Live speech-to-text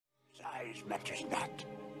size matters not.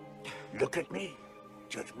 Look at me.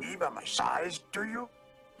 Judge me by my size, do you?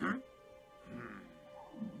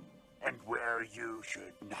 And where you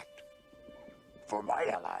should not. For my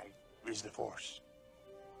ally is the Force.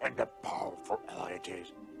 And a powerful ally it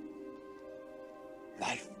is.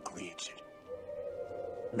 Life creates it.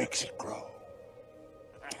 Makes it grow.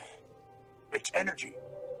 Its energy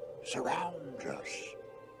surrounds us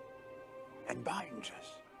and binds us.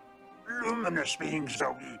 Luminous beings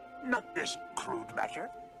are we, not this crude matter.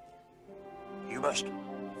 You must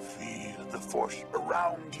feel the Force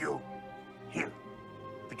around you. Here,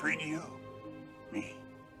 between you, me,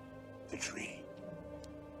 the tree,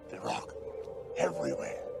 the rock,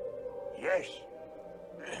 everywhere. Yes,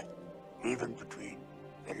 even between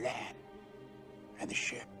the land and the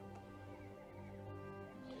ship.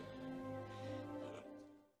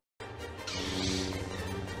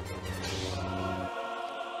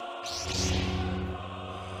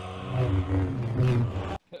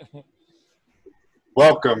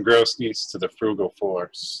 Welcome, Groskies, to the Frugal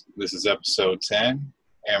Force. This is episode 10,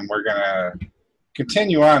 and we're going to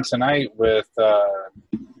continue on tonight with,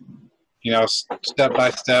 step by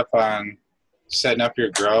step on setting up your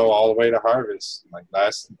grow all the way to harvest. Like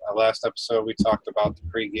last episode, we talked about the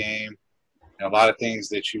pregame and a lot of things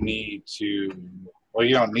that you need to, well,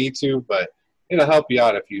 you don't need to, but it'll help you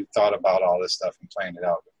out if you thought about all this stuff and planned it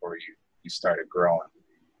out before you started growing.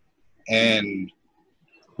 And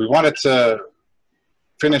we wanted to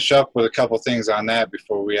finish up with a couple things on that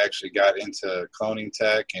before we actually got into cloning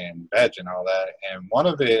tech and veg and all that. And one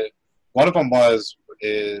of them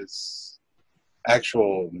is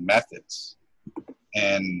actual methods.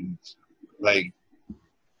 And like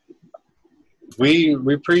we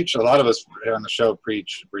preach, a lot of us on the show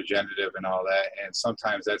preach regenerative and all that, and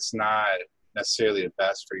sometimes that's not necessarily the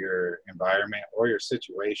best for your environment or your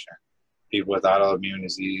situation. People with autoimmune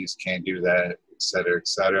disease can't do that, et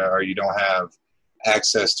cetera, or you don't have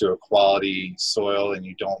access to a quality soil and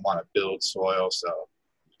you don't want to build soil, so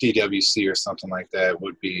DWC or something like that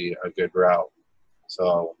would be a good route.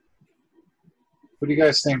 So what do you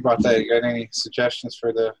guys think about that? You got any suggestions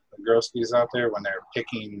for the Groskies out there when they're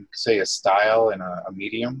picking, say, a style and a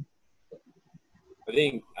medium? I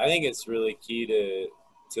think it's really key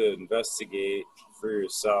to investigate for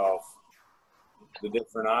yourself the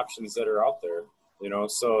different options that are out there.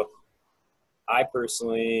 So I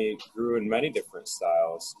personally grew in many different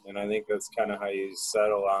styles, and I think that's kind of how you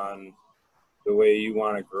settle on the way you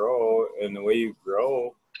want to grow, and the way you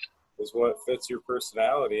grow is what fits your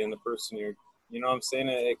personality and the person you're, what I'm saying?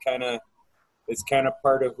 It's kind of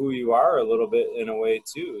part of who you are a little bit in a way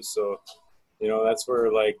too. So, that's where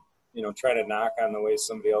trying to knock on the way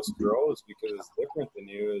somebody else grows because it's different than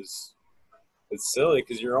you it's silly,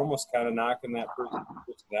 because you're almost kind of knocking that person's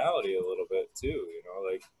personality a little bit too,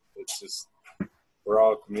 it's just, we're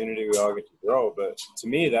all a community, we all get to grow. But to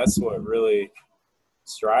me, that's what really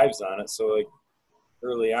strives on it. So like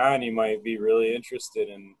early on, you might be really interested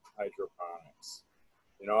in hydroponics,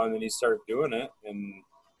 and then you start doing it and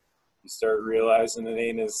you start realizing it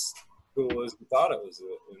ain't as cool as you thought it was.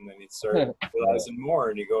 And then you start realizing more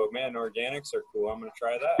and you go, man, organics are cool, I'm going to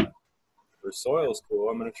try that. Or soil's cool,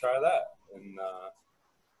 I'm going to try that.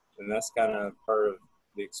 And that's kind of part of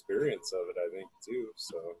the experience of it, I think, too.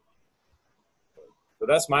 So, but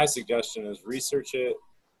that's my suggestion, is research it.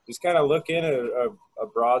 Just kind of look in a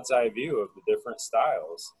broad's eye view of the different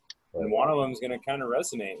styles. And one of them is going to kind of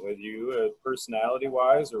resonate with you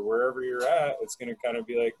personality-wise, or wherever you're at. It's going to kind of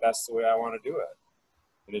be like, that's the way I want to do it.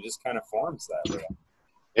 And it just kind of forms that way.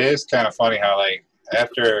 It is kind of funny how, like,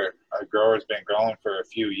 after a grower's been growing for a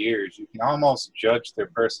few years, you can almost judge their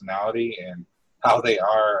personality and how they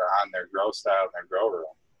are on their grow style and their grow room,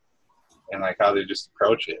 and like how they just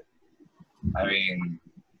approach it. I mean,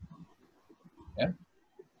 yeah.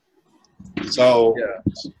 So,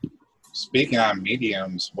 speaking on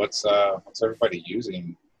mediums, what's everybody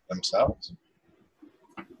using themselves?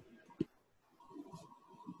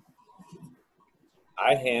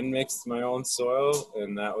 I hand mixed my own soil,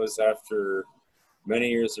 and that was after many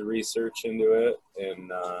years of research into it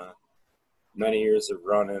and many years of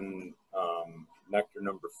running Nectar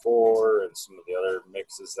number 4 and some of the other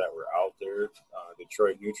mixes that were out there.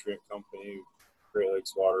 Detroit Nutrient Company, Great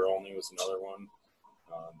Lakes Water Only was another one.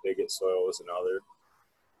 Bigot Soil was another.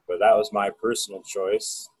 But that was my personal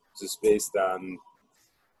choice, just based on,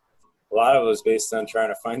 a lot of it was based on trying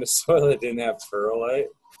to find a soil that didn't have perlite.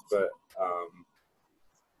 But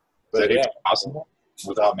Is that even possible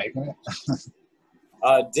without making it?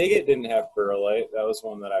 Diggit didn't have perlite. That was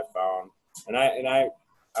one that I found, and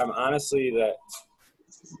I'm honestly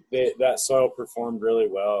that soil performed really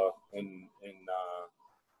well, and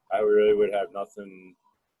I really would have nothing.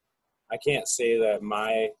 I can't say that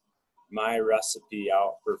my recipe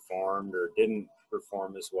outperformed or didn't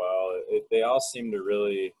perform as well. They all seem to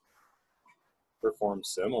really perform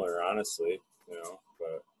similar, honestly,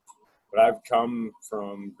 but I've come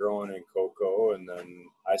from growing in cocoa, and then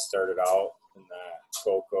I started out in that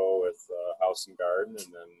cocoa with House and Garden,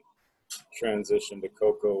 and then transitioned to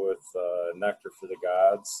cocoa with Nectar for the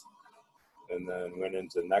Gods, and then went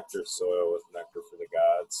into nectar soil with Nectar for the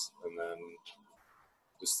Gods. And then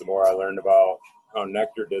just the more I learned about how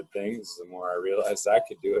nectar did things, the more I realized I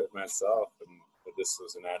could do it myself, and that this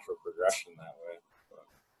was a natural progression that way.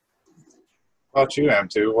 How about you,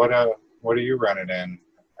 M2? What are you running in?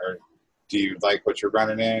 Or do you like what you're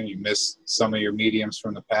running in? You miss some of your mediums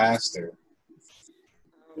from the past, or?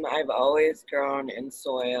 I've always grown in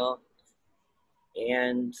soil,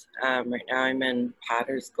 and right now I'm in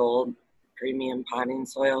Potter's Gold Premium Potting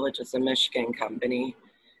Soil, which is a Michigan company.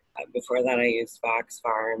 Before that, I used Fox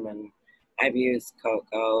Farm, and I've used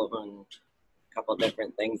cocoa and a couple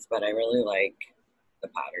different things, but I really like the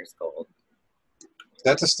Potter's Gold. Is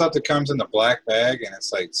that the stuff that comes in the black bag and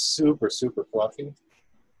it's like super, super fluffy?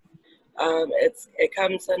 It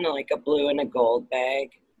comes in like a blue and a gold bag.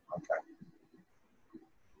 Okay.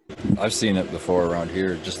 I've seen it before around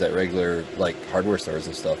here, just at regular like hardware stores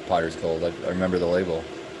and stuff. Potter's Gold. I remember the label.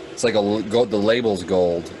 It's like the label's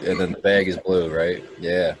gold and then the bag is blue, right?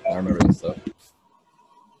 Yeah, I remember that stuff.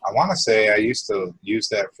 I want to say I used to use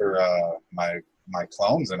that for my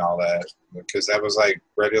clones and all that, because that was like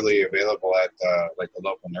readily available at like the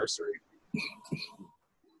local nursery.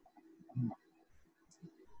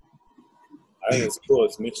 I think it's cool.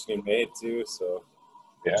 It's Michigan made too, so.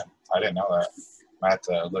 Yeah, I didn't know that. I have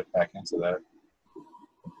to look back into that.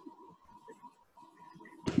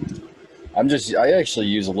 I actually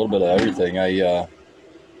use a little bit of everything. I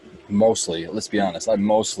mostly, let's be honest, I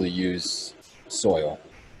mostly use soil,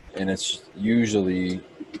 and it's usually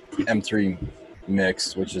M3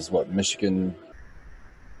 mix, which is what, Michigan,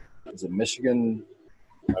 is it Michigan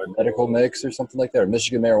medical mix or something like that, or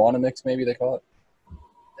Michigan marijuana mix, maybe they call it.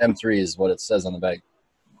 M3 is what it says on the bag.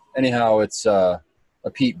 Anyhow, it's a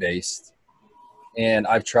peat based, and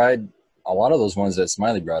I've tried a lot of those ones that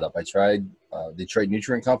Smiley brought up. I tried Detroit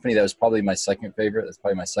Nutrient Company. That was probably my second favorite. That's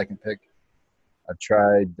probably my second pick. I've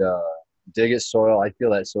tried Dig It soil. I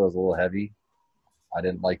feel that soil is a little heavy. I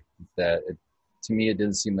didn't like that. To me, it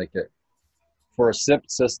didn't seem like it. For a SIP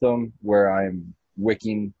system where I'm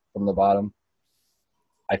wicking from the bottom,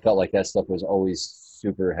 I felt like that stuff was always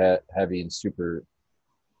super heavy and super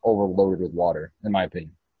overloaded with water, in my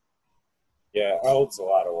opinion. Yeah, it holds a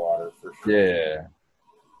lot of water for sure. Yeah.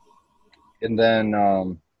 And then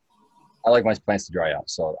I like my plants to dry out,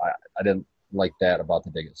 so I didn't like that about the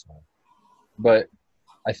Dig It soil. But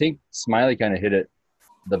I think Smiley kind of hit it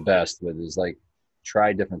the best with is like,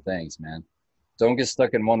 try different things, man. Don't get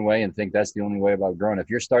stuck in one way and think that's the only way about growing. If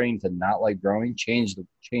you're starting to not like growing, change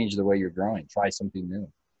the way you're growing. Try something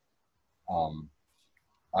new.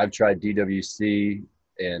 I've tried DWC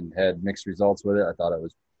and had mixed results with it. I thought it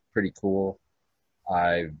was pretty cool.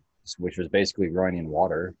 Which was basically growing in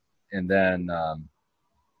water. And then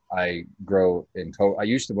I grow in cocoa.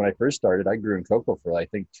 When I first started, I grew in cocoa for I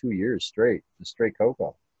think 2 years straight, just straight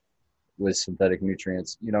cocoa with synthetic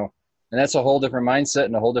nutrients, and that's a whole different mindset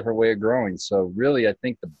and a whole different way of growing. So really, I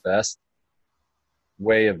think the best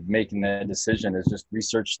way of making that decision is just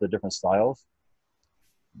research the different styles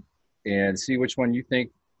and see which one you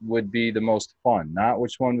think would be the most fun, not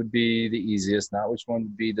which one would be the easiest, not which one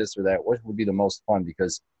would be this or that, what would be the most fun,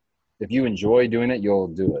 because if you enjoy doing it, you'll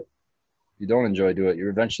do it. If you don't enjoy doing it, you're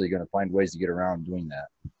eventually going to find ways to get around doing that.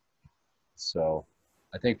 So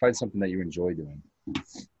I think find something that you enjoy doing.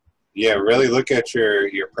 Yeah, really look at your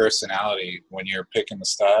personality when you're picking the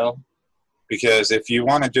style, because if you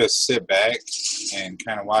want to just sit back and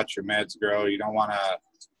kind of watch your meds grow, you don't want to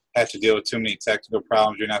have to deal with too many technical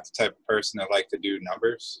problems. You're not the type of person that like to do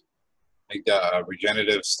numbers. Like the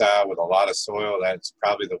regenerative style with a lot of soil, that's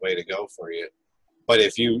probably the way to go for you. But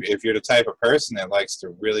if you're the type of person that likes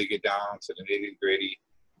to really get down to the nitty-gritty,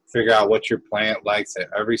 figure out what your plant likes at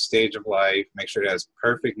every stage of life, make sure it has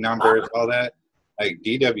perfect numbers, all that, like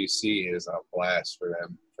DWC is a blast for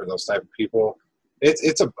them, for those type of people.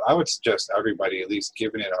 I would suggest everybody at least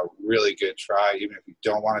giving it a really good try, even if you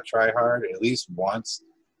don't want to try hard, at least once,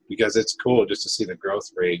 because it's cool just to see the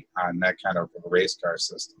growth rate on that kind of race car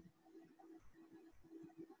system.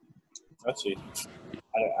 Actually,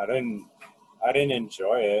 I didn't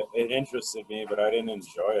enjoy it. It interested me, but I didn't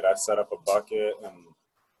enjoy it. I set up a bucket and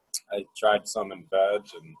I tried some in veg,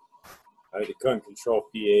 and you couldn't control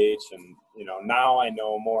pH, and now I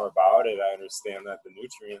know more about it. I understand that the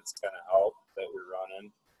nutrients kind of help that you're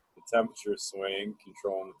running, the temperature swing,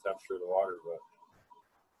 controlling the temperature of the water. But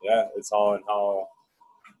yeah, it's all in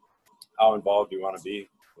how involved you want to be.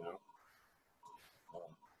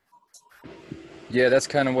 Yeah, that's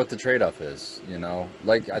kind of what the trade-off is,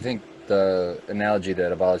 Like, I think the analogy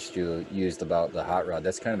that Abolished You used about the hot rod,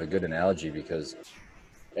 that's kind of a good analogy, because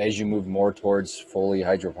as you move more towards fully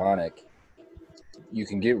hydroponic, you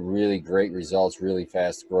can get really great results, really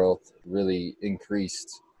fast growth, really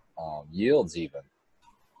increased yields even,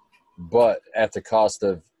 but at the cost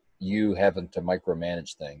of you having to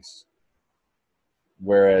micromanage things.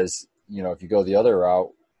 Whereas, if you go the other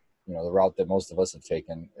route, the route that most of us have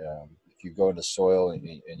taken, if you go into soil and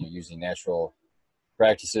you're using natural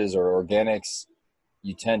practices or organics,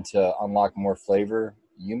 you tend to unlock more flavor.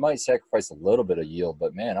 You might sacrifice a little bit of yield,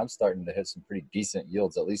 but man, I'm starting to hit some pretty decent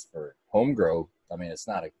yields, at least for home grow. I mean, it's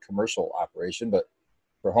not a commercial operation, but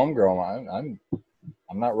for home grow, I'm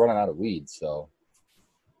not running out of weeds, so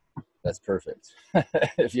that's perfect.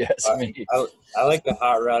 If you ask me. I like the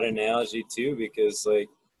hot rod analogy too, because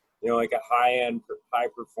like a high-end,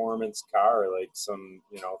 high-performance car, like some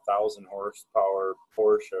 1,000 horsepower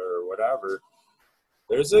Porsche or whatever,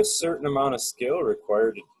 there's a certain amount of skill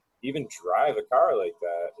required to even drive a car like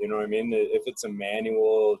that. You know what I mean? If it's a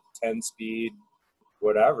manual 10-speed,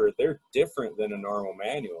 whatever, they're different than a normal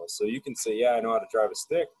manual. So you can say, yeah, I know how to drive a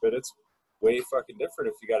stick, but it's way fucking different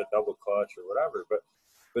if you got a double clutch or whatever.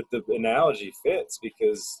 But the analogy fits,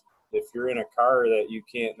 because if you're in a car that you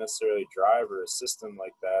can't necessarily drive, or a system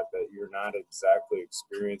like that you're not exactly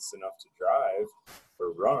experienced enough to drive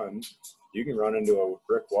or run, you can run into a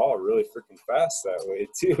brick wall really freaking fast that way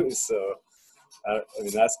too. So, I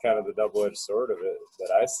mean, that's kind of the double-edged sword of it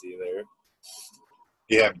that I see there.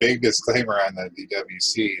 Yeah, big disclaimer on the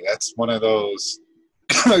DWC. That's one of those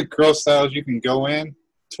grow styles you can go in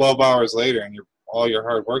 12 hours later and all your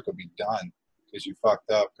hard work will be done because you fucked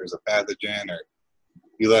up. There's a pathogen, or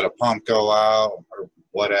you let a pump go out, or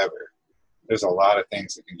whatever. There's a lot of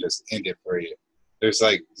things that can just end it for you. There's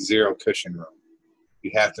like zero cushion room.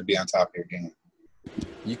 You have to be on top of your game.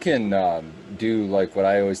 You can do like what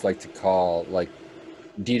I always like to call like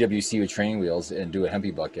DWC with training wheels, and do a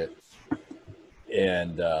hempy bucket.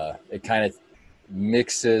 And it kind of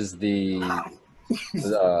mixes the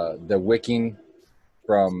wicking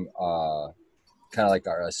from kind of like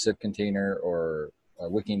a sip container or a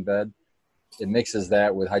wicking bed. It mixes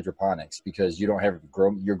that with hydroponics, because you don't have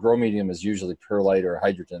your grow medium is usually perlite or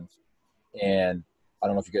hydrogen. And I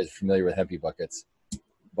don't know if you guys are familiar with hempy buckets,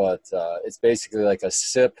 but it's basically like a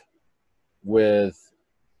sip with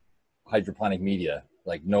hydroponic media,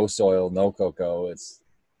 like no soil, no cocoa. It's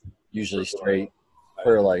usually straight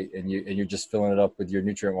perlite, and you're just filling it up with your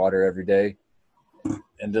nutrient water every day.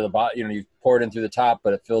 And to the bottom, you pour it in through the top,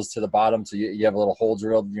 but it fills to the bottom. So you have a little hole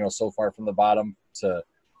drilled, so far from the bottom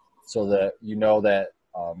so that that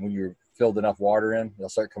when you've filled enough water in, it'll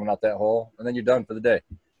start coming out that hole, and then you're done for the day.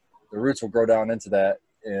 The roots will grow down into that,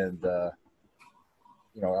 and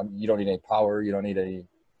you don't need any power. You don't need any.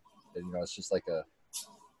 It's just like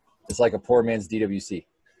a poor man's DWC.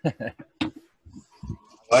 I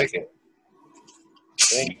like it.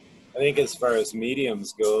 I think as far as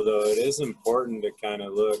mediums go, though, it is important to kind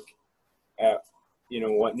of look at,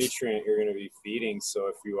 what nutrient you're going to be feeding. So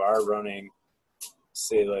if you are running,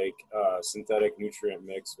 say, like synthetic nutrient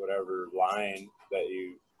mix, whatever line that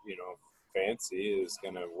you fancy is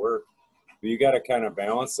going to work, but you got to kind of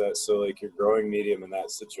balance that. So like your growing medium in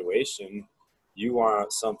that situation, you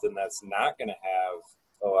want something that's not going to have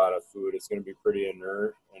a lot of food. It's going to be pretty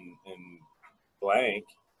inert and blank,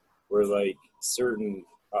 where like certain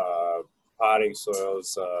potting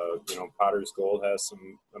soils, Potter's Gold has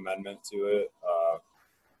some amendment to it.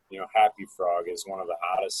 Happy Frog is one of the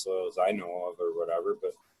hottest soils I know of, or whatever.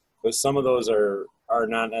 But some of those are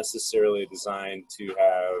not necessarily designed to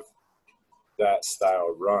have that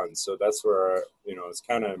style run. So that's where it's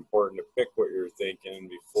kind of important to pick what you're thinking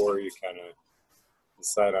before you kind of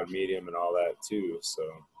decide on medium and all that too. So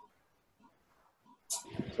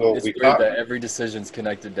it's weird that every decision's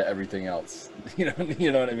connected to everything else. You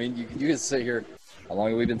know what I mean? You can sit here, how long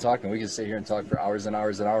have we been talking? We can sit here and talk for hours and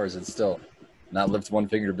hours and hours and still not lift one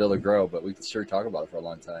finger to build a grow, but we can sure talk about it for a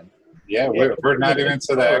long time. Yeah, we're not even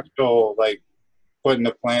into the actual, like, putting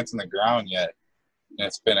the plants in the ground yet. And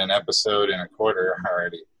it's been an episode and a quarter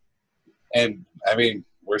already. And, I mean,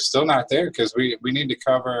 we're still not there, because we need to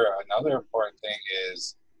cover another important thing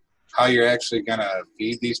is how you're actually going to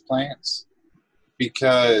feed these plants.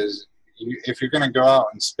 Because if you're going to go out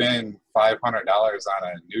and spend $500 on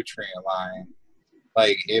a nutrient line,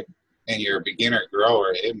 like, it and you're a beginner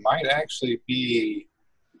grower, it might actually be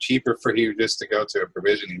cheaper for you just to go to a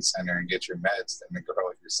provisioning center and get your meds than to grow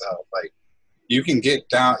it yourself. Like, you can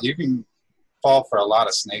you can fall for a lot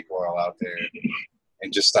of snake oil out there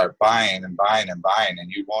and just start buying and buying and buying,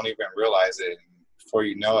 and you won't even realize it. And before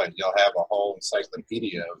you know it, you'll have a whole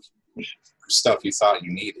encyclopedia of stuff you thought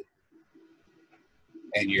you needed.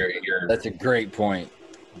 And you're That's a great point.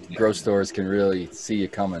 Grocery stores can really see you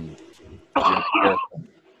coming.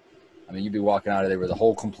 I mean, you'd be walking out of there with a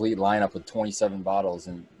whole complete lineup with 27 bottles,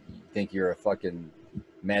 and you think you're a fucking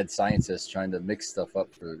mad scientist trying to mix stuff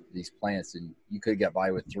up for these plants, and you could get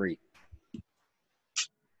by with 3.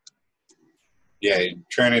 Yeah,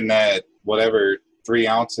 turning that whatever 3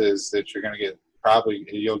 ounces that you're gonna get, probably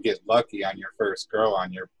you'll get lucky on your first grow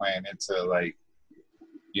on your plant into, like,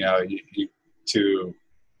 to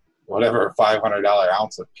whatever a $500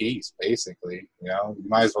 ounce a piece, basically. You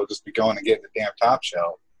might as well just be going and getting the damn top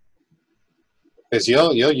shelf, because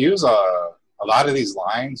you'll use a lot of these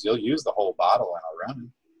lines. You'll use the whole bottle in a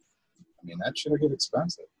run. I mean, that should get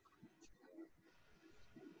expensive.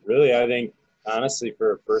 Really, I think, honestly,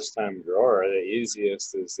 for a first-time grower, the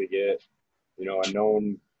easiest is to get, a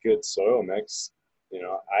known good soil mix.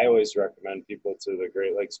 I always recommend people to the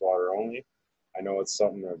Great Lakes Water Only. I know it's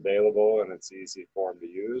something available and it's easy for them to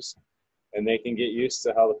use, and they can get used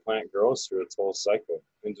to how the plant grows through its whole cycle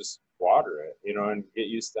and just water it, and get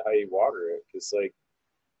used to how you water it. Because, like,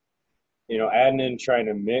 adding in, trying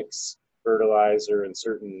to mix fertilizer and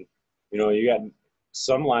certain, you got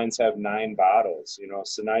some lines have 9 bottles,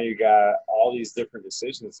 so now you got all these different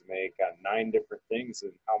decisions to make on 9 different things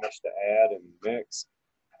and how much to add and mix,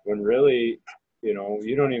 when really,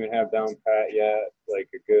 you don't even have down pat yet, like,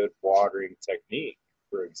 a good watering technique,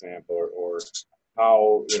 for example, or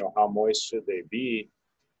how, how moist should they be,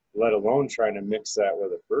 let alone trying to mix that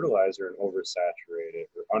with a fertilizer and oversaturate it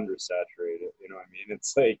or undersaturate it. What I mean?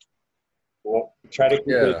 It's like, well, try to keep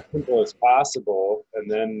it as simple as possible, and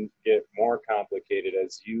then get more complicated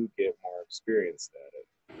as you get more experienced at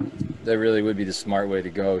it. That really would be the smart way to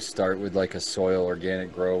go. Start with like a soil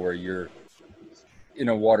organic grow where you're in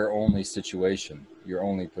a water only situation. You're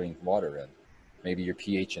only putting water in, maybe your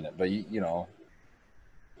pH in it, but a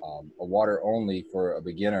water only for a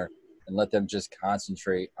beginner, and let them just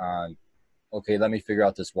concentrate on, okay, let me figure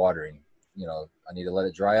out this watering. I need to let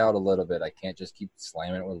it dry out a little bit. I can't just keep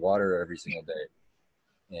slamming it with water every single day.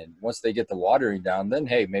 And once they get the watering down, then,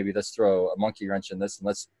 hey, maybe let's throw a monkey wrench in this, and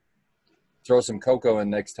let's throw some cocoa in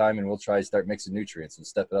next time, and we'll try to start mixing nutrients and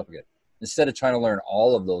step it up again. Instead of trying to learn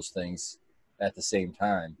all of those things at the same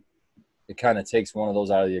time, it kind of takes one of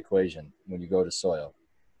those out of the equation when you go to soil.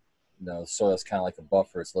 Soil is kind of like a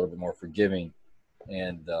buffer. It's a little bit more forgiving,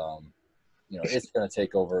 and it's going to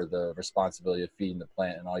take over the responsibility of feeding the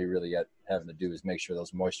plant, and all you really having to do is make sure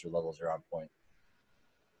those moisture levels are on point.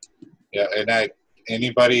 Yeah, and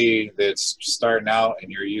anybody that's starting out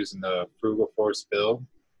and you're using the Frugal Force build,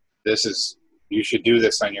 you should do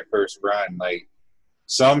this on your first run. Like,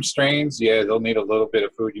 some strains, they'll need a little bit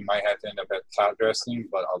of food. You might have to end up at top dressing,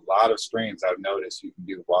 but a lot of strains I've noticed you can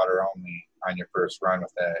do water only on your first run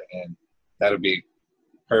with that, and that'll be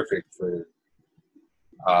perfect for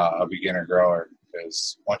a beginner grower,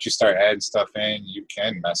 because once you start adding stuff in, you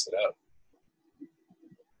can mess it up.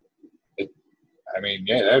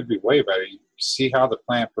 That'd be way better. You see how the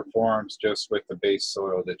plant performs just with the base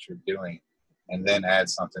soil that you're doing, and then add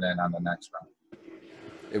something in on the next run.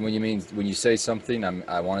 And when you say something,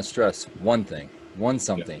 I want to stress one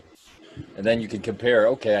something. Yeah. And then you can compare,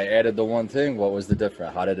 okay, I added the one thing, what was the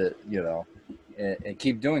difference? How did it, and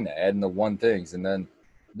keep doing that, adding the one things. And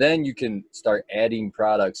then you can start adding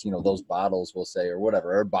products, those bottles, we'll say, or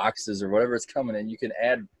whatever, or boxes or whatever it's coming in. You can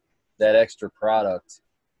add that extra product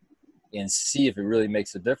and see if it really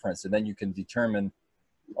makes a difference. And then you can determine,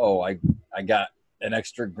 oh, I got an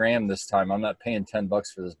extra gram this time. I'm not paying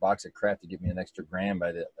 $10 for this box of crap to give me an extra gram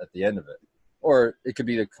at the end of it. Or it could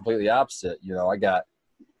be the completely opposite. I got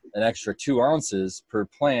an extra 2 ounces per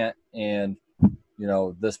plant, and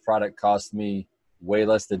this product cost me way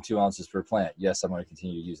less than 2 ounces per plant. Yes, I'm going to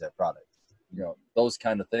continue to use that product. Those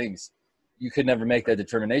kind of things. You could never make that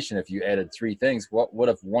determination if you added 3 things. What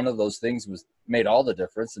if one of those things made all the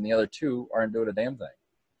difference and the other 2 aren't doing a damn thing?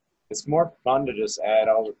 It's more fun to just add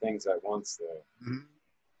all the things at once, though.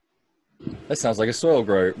 Mm-hmm. That sounds like a soil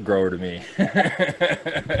grower to me.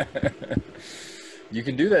 You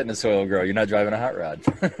can do that in a soil grow. You're not driving a hot rod.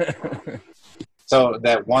 So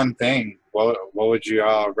that one thing, what would you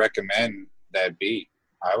all recommend that be?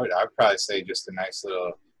 I'd probably say just a nice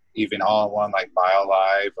little even all-in-one like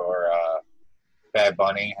BioLive or Bad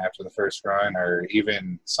Bunny after the first run, or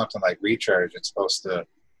even something like Recharge. It's supposed to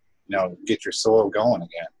get your soil going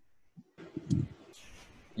again.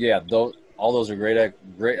 Yeah, all those are great.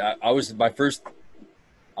 I was my first.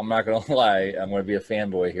 I'm not gonna lie. I'm gonna be a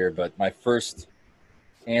fanboy here, but my first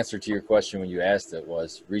answer to your question when you asked it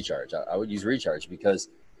was recharge. I would use recharge because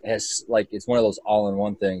it has it's one of those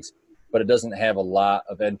all-in-one things, but it doesn't have a lot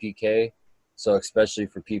of NPK. So especially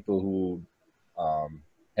for people who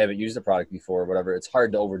haven't used the product before or whatever, it's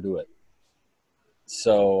hard to overdo it.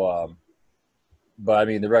 So, but I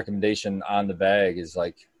mean, the recommendation on the bag is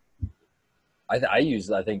I use,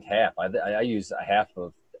 I think, half. I use a half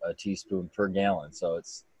of a teaspoon per gallon. So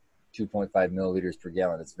it's 2.5 milliliters per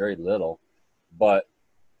gallon. It's very little, but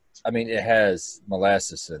I mean, it has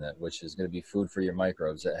molasses in it, which is going to be food for your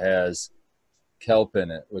microbes. It has kelp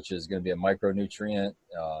in it, which is going to be a micronutrient.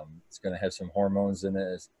 It's going to have some hormones in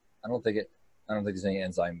it. I don't think there's any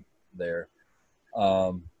enzyme there.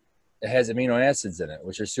 It has amino acids in it,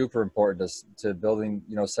 which are super important to building,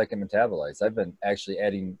 second metabolites. I've been actually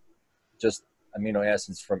adding just amino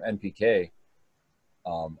acids from NPK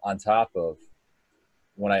on top of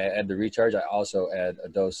when I add the recharge. I also add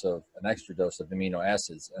an extra dose of amino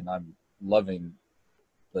acids, and I'm loving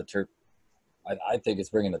the terp. I think it's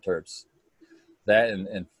bringing the terps. That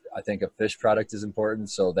and I think a fish product is important.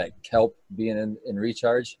 So that kelp being in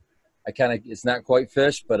recharge, it's not quite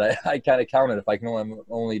fish, but I kind of count it if I can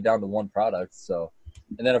only down to one product. So,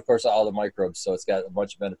 and then of course all the microbes. So it's got a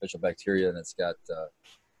bunch of beneficial bacteria, and it's got I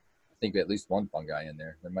think at least one fungi in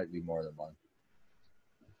there. There might be more than one.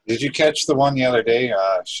 Did you catch the one the other day?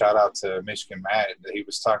 Shout out to Michigan Matt. He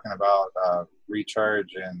was talking about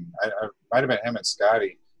recharge, and I might have been him and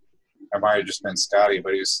Scotty. It might have just been Scotty,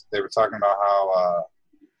 but they were talking about how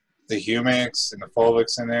the humics and the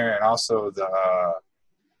fulvics in there, and also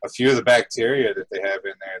a few of the bacteria that they have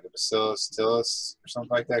in there, the Bacillus stillus or something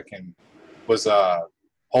like that, was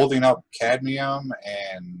holding up cadmium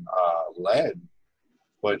and lead,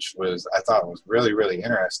 which I thought was really, really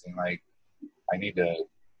interesting. Like,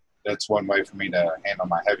 that's one way for me to handle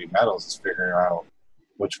my heavy metals, is figuring out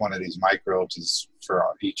which one of these microbes is for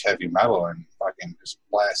each heavy metal and fucking just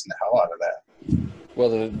blasting the hell out of that. Well,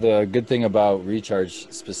 the good thing about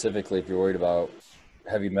recharge specifically, if you're worried about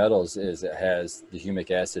heavy metals, is it has the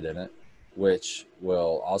humic acid in it, which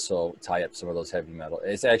will also tie up some of those heavy metals.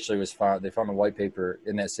 It's actually they found a white paper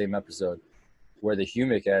in that same episode where the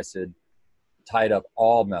humic acid tied up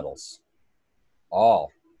all metals.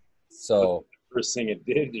 All. So first thing it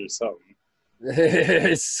did or something.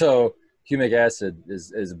 So humic acid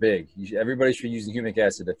is big. Everybody should be using humic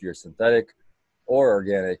acid. If you're synthetic or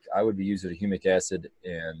organic, I would be using a humic acid,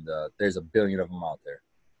 and there's a billion of them out there.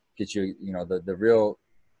 Get you,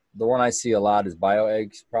 the one I see a lot is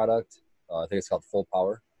BioEgg's product. I think it's called Full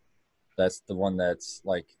Power. That's the one that's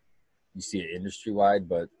you see it industry wide,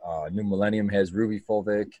 but New Millennium has Ruby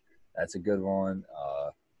Fulvic. That's a good one.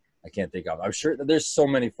 I can't think of. I'm sure there's so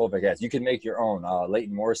many fulvic acids. You can make your own.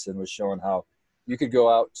 Leighton Morrison was showing how you could go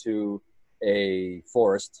out to a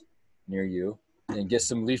forest near you and get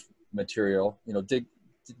some leaf material.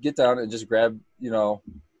 Get down and just grab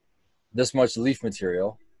this much leaf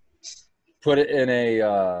material, put it in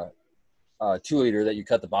a 2-liter that you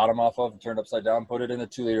cut the bottom off of and turn it upside down. Put it in the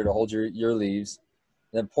 2-liter to hold your leaves.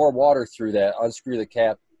 Then pour water through that. Unscrew the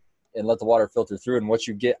cap and let the water filter through. And what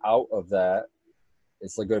you get out of that,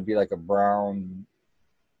 it's going to be like a brown,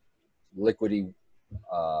 liquidy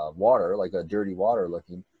water, like a dirty water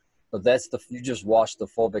looking. But you just wash the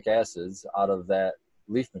fulvic acids out of that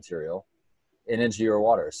leaf material and into your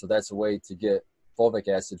water. So that's a way to get fulvic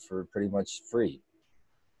acid for pretty much free.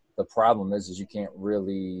 The problem is you can't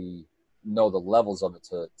really know the levels of it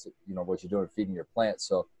to what you're doing feeding your plant.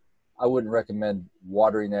 So I wouldn't recommend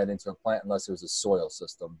watering that into a plant unless it was a soil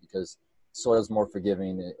system, because soil is more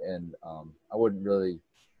forgiving, and I wouldn't really,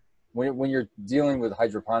 when you're dealing with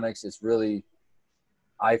hydroponics, it's really,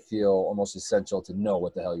 I feel, almost essential to know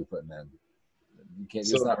what the hell you're putting in. You can't.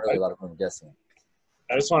 There's not really a lot of room guessing.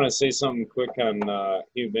 I just want to say something quick on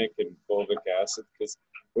humic and fulvic acid, because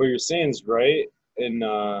what you're saying is right,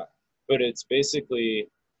 but it's basically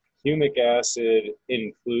humic acid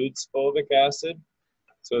includes fulvic acid.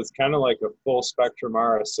 So it's kind of like a full spectrum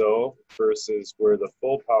RSO versus where the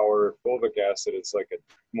full power fulvic acid is like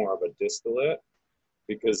more of a distillate,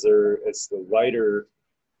 because it's the lighter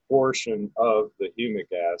portion of the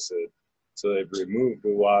humic acid. So they've removed a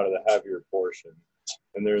lot of the heavier portion.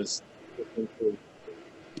 And there's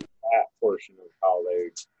that portion of how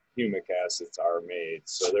humic acids are made.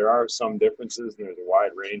 So there are some differences, and there's a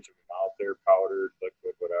wide range of them out there, powdered,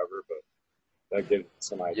 liquid, whatever, but that gives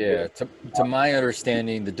some idea. Yeah, to my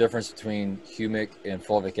understanding, the difference between humic and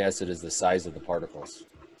fulvic acid is the size of the particles.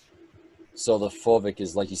 So the fulvic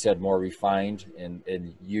is, like you said, more refined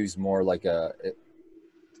and used more like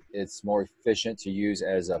it's more efficient to use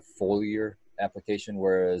as a foliar application,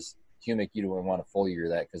 whereas humic, you don't want to foliar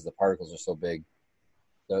that because the particles are so big.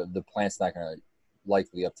 The plant's not going to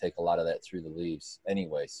likely uptake a lot of that through the leaves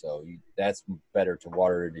anyway. So that's better to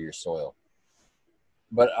water into your soil.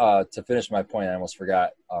 But to finish my point, I almost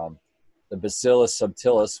forgot. The Bacillus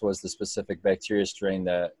subtilis was the specific bacteria strain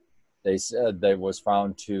that they said that was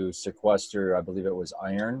found to sequester, I believe it was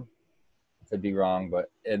iron. Could be wrong, but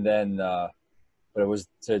it was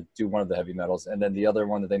to do one of the heavy metals. And then the other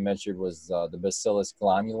one that they mentioned was the Bacillus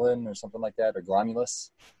glomulin or something like that, or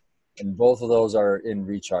glomulus. And both of those are in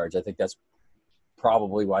recharge. I think that's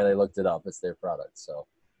probably why they looked it up. It's their product. So,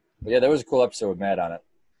 but yeah, there was a cool episode with Matt on it.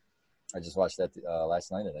 I just watched that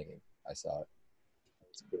last night. I think I saw it.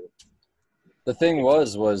 The thing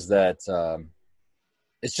was that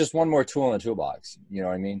it's just one more tool in the toolbox. You know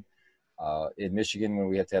what I mean? In Michigan, when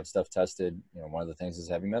we have to have stuff tested, one of the things is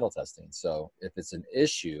heavy metal testing. So if it's an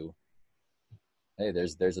issue, hey,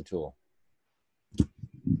 there's a tool.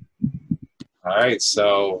 All right,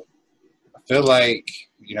 so I feel like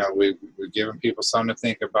we've given people something to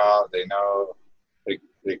think about. They know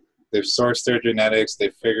they've sourced their genetics.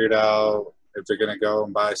 They've figured out if they're going to go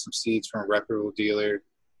and buy some seeds from a reputable dealer,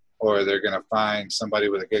 or they're going to find somebody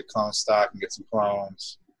with a good clone stock and get some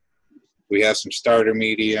clones. We have some starter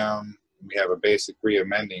medium. We have a basic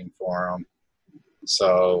re-amending for them.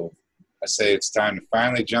 So I say it's time to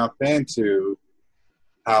finally jump into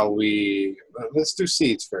let's do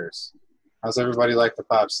seeds first. How's everybody like the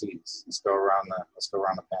pop seeds? Let's go around the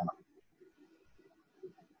panel.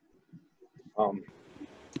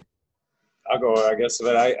 I'll go, I guess,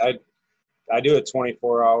 but I do a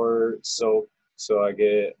 24-hour soak, so I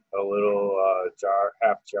get a little jar,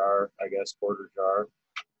 half jar, I guess, quarter jar,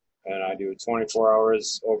 and I do 24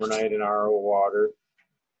 hours overnight in RO water,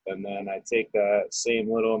 and then I take that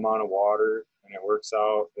same little amount of water, and it works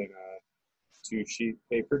out in a 2-sheet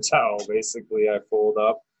paper towel. Basically, I fold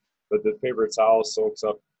up, but the paper towel soaks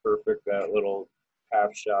up perfect that little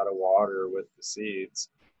half shot of water with the seeds,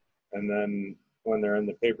 and then when they're in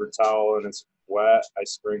the paper towel and it's wet, I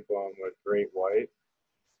sprinkle them with Great White,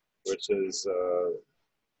 which is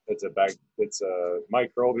it's a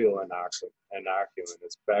microbial inoculant.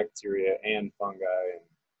 It's bacteria and fungi, and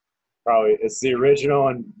probably it's the original,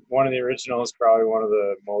 and one of the originals, probably one of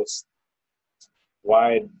the most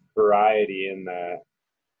wide variety in that.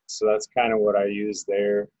 So that's kind of what I use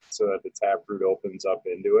there, so that the taproot opens up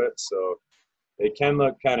into it. So it can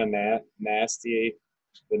look kind of nasty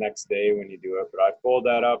the next day when you do it, but I fold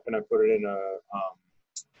that up and I put it in a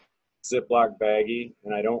Ziploc baggie,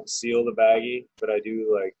 and I don't seal the baggie, but I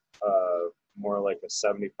do like more like a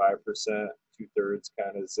 75%, 2/3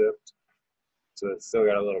 kind of zipped, so it's still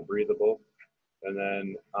got a little breathable. And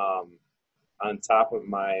then on top of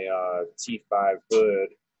my T5 hood,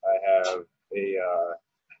 I have a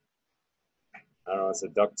I don't know, it's a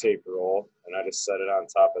duct tape roll, and I just set it on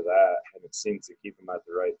top of that, and it seems to keep them at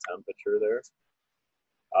the right temperature there.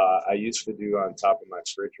 I used to do on top of my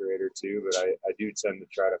refrigerator too, but I do tend to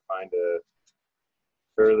try to find a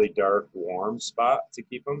fairly dark, warm spot to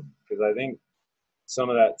keep them, because I think some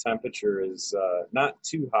of that temperature is not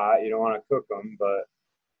too hot. You don't want to cook them, but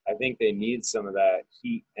I think they need some of that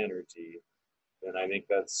heat energy, and I think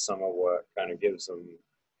that's some of what kind of gives them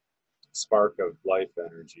spark of life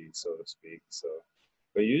energy, so to speak. So,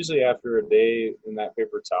 but usually after a day in that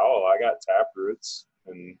paper towel, I got tap roots,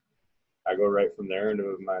 and I go right from there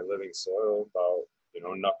into my living soil, about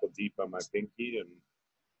knuckle deep on my pinky, and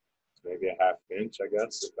maybe a half inch, I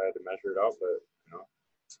guess, if I had to measure it out. But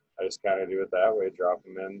I just kind of do it that way: drop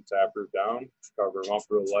them in, taproot down, cover them up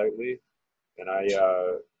real lightly, and I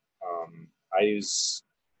use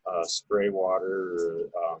spray water,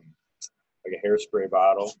 or like a hairspray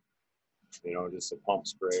bottle, just a pump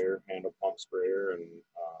sprayer, handle pump sprayer, and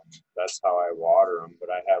that's how I water them.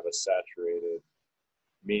 But I have a saturated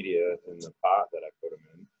media in the pot that I put them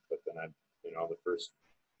in. But then the first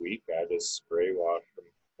week I just spray wash them,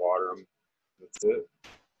 water them. That's it.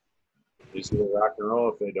 Usually rock and roll.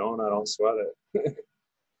 If they don't, I don't sweat it.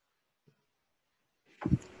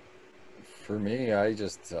 For me, I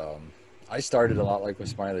just I started a lot like with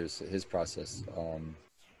Smiley's his process,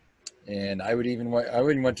 and I would even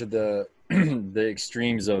went to the the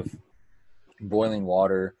extremes of boiling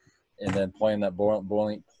water, and then pouring that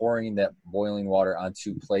boiling water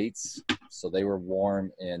onto plates, so they were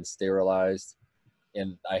warm and sterilized.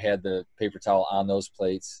 And I had the paper towel on those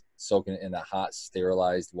plates, soaking it in the hot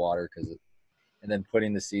sterilized water, and then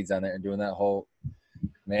putting the seeds on there and doing that whole.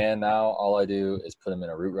 Man, now all I do is put them in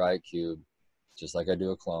a root riot cube, just like I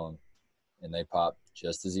do a clone, and they pop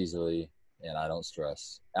just as easily, and I don't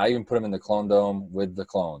stress. I even put them in the clone dome with the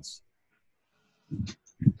clones.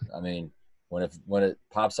 I mean, when it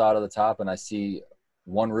pops out of the top and I see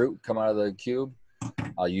one root come out of the cube,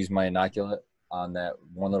 I'll use my inoculant on that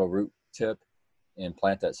one little root tip and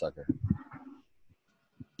plant that sucker.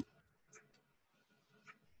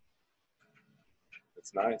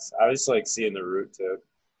 It's nice. I just like seeing the root tip.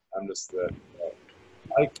 I'm just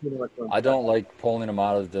I don't like pulling them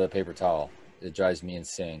out of the paper towel. It drives me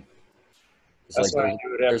insane. It's That's like why I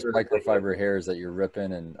do it there's after microfiber hairs that you're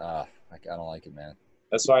ripping, and I don't like it, man.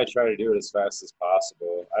 That's why I try to do it as fast as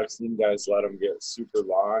possible. I've seen guys let them get super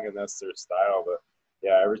long, and that's their style. But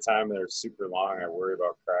yeah, every time they're super long, I worry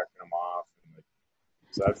about cracking them off. And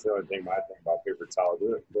so that's the only thing. My thing about paper towel: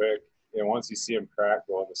 do it quick. Once you see them crack,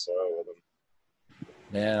 go in the soil with them.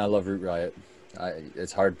 Man, I love Root Riot.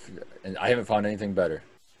 It's hard, and I haven't found anything better.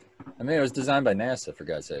 I mean, it was designed by NASA, for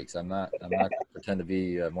God's sakes. I'm not going to pretend to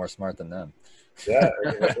be more smart than them. Yeah.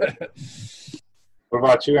 What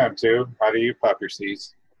about you, M2? How do you pop your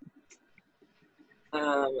seeds?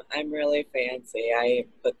 I'm really fancy. I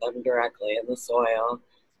put them directly in the soil,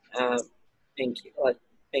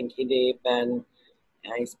 pinky deep, and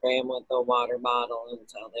I spray them with a water bottle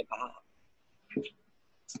until they pop.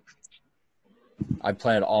 I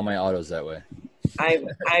planted all my autos that way.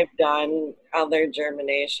 I've done other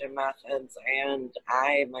germination methods, and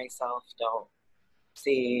I myself don't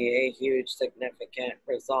see a huge significant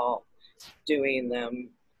result doing them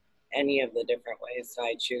any of the different ways. So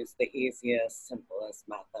I choose the easiest, simplest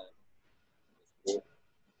method.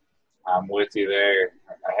 I'm with you there.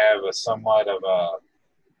 I have a somewhat of a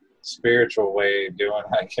spiritual way of doing,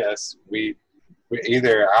 I guess.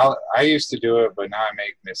 I used to do it, but now I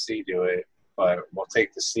make Miss C do it. But we'll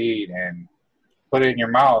take the seed and put it in your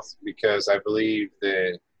mouth, because I believe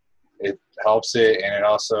that it helps it, and it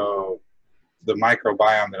also, the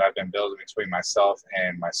microbiome that I've been building between myself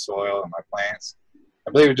and my soil and my plants,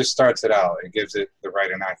 I believe it just starts it out. It gives it the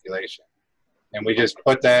right inoculation. And we just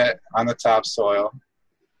put that on the topsoil,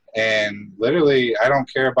 and literally I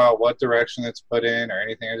don't care about what direction it's put in or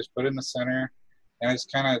anything. I just put it in the center, and I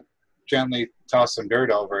just kind of gently toss some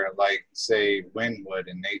dirt over it, like, say, wind would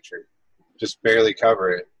in nature. Just barely cover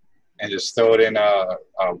it, and just throw it in a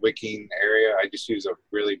wicking area. I just use a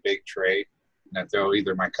really big tray, and I throw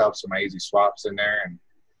either my cups or my easy swaps in there and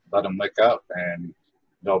let them lick up, and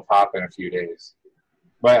they'll pop in a few days.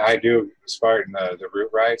 But I do, as far as the root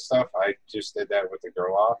riot stuff, I just did that with the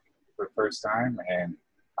grow off for the first time, and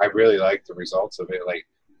I really like the results of it.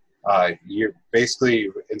 Like, you're basically,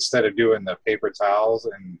 instead of doing the paper towels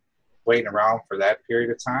and waiting around for that period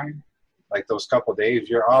of time, like those couple days,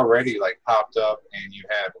 you're already like popped up and you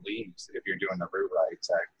have leaves if you're doing the root riot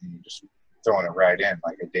tech, and you're just throwing it right in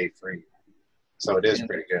like a day 3. So it is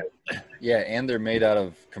pretty good. Yeah, and they're made out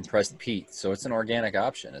of compressed peat, so it's an organic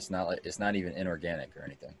option. It's not even inorganic or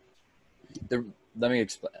anything. Let me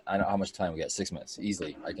explain. I know how much time we got. 6 minutes,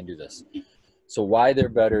 easily. I can do this. So why they're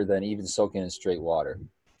better than even soaking in straight water?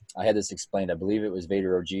 I had this explained. I believe it was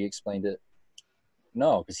Vader OG explained it.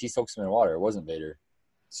 No, because he soaks them in water. It wasn't Vader.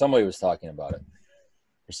 Somebody was talking about it.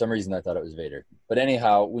 For some reason, I thought it was Vader. But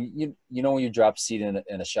anyhow, when when you drop seed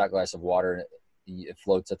in a shot glass of water, it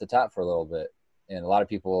floats at the top for a little bit. And a lot of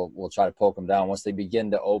people will try to poke them down. Once they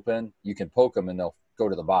begin to open, you can poke them and they'll go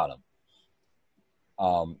to the bottom.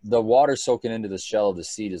 The water soaking into the shell of the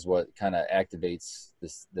seed is what kind of activates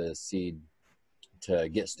the seed to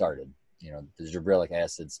get started. The gibberellic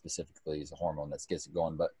acid specifically is a hormone that gets it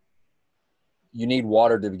going. But you need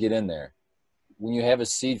water to get in there. When you have a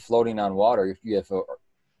seed floating on water, you have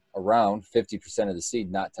around 50% of the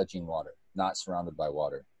seed not touching water, not surrounded by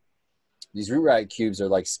water. These root riot cubes are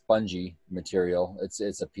like spongy material.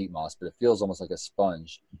 It's a peat moss, but it feels almost like a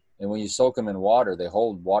sponge. And when you soak them in water, they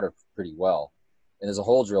hold water pretty well. And there's a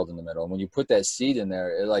hole drilled in the middle. And when you put that seed in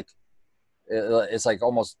there, it's like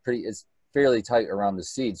almost it's fairly tight around the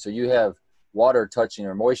seed. So you have water touching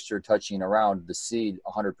or moisture touching around the seed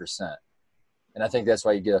 100%. And I think that's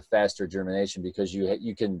why you get a faster germination, because you're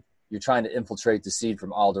trying to infiltrate the seed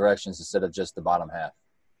from all directions instead of just the bottom half.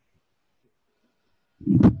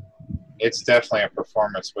 It's definitely a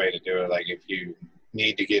performance way to do it. Like, if you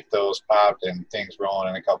need to get those popped and things rolling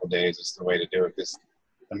in a couple of days, it's the way to do it. Because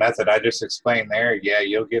the method I just explained there, yeah,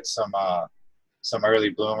 you'll get some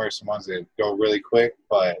early bloomers, some ones that go really quick,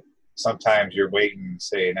 but sometimes you're waiting,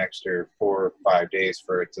 say, an extra 4 or 5 days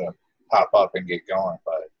for it to pop up and get going.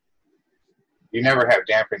 But you never have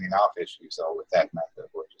dampening off issues, though, with that method,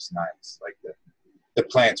 which is nice. Like, the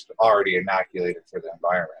plant's already inoculated for the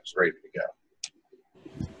environment. It's ready to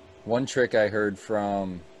go. One trick I heard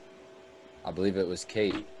from, I believe it was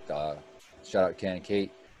Kate, shout out Ken and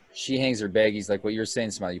Kate. She hangs her baggies like what you were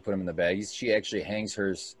saying, Smile. You put them in the baggies. She actually hangs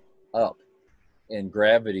hers up, and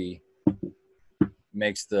gravity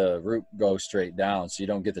makes the root go straight down, so you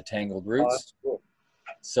don't get the tangled Oh, roots. that's cool.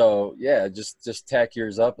 So yeah, just tack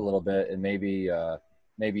yours up a little bit, and maybe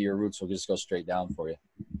your roots will just go straight down for you.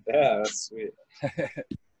 Yeah, that's sweet.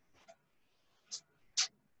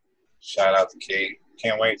 Shout out to Kate.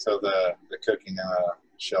 Can't wait till the cooking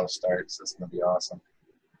show starts. It's gonna be awesome.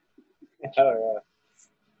 Oh,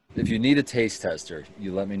 If you need a taste tester,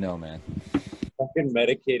 you let me know, man. yeah. Fucking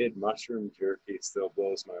medicated mushroom jerky still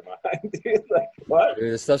blows my mind, dude. Like, what?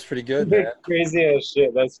 Dude, this stuff's pretty good, man. Crazy as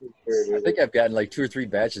shit, that's for sure, I dude. think I've gotten like 2 or 3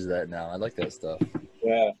 batches of that now. I like that stuff.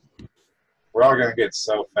 Yeah. We're all gonna get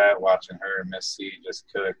so fat watching her and Miss C just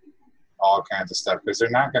cook all kinds of stuff because they're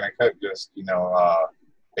not gonna cook just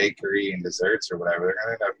bakery and desserts or whatever. They're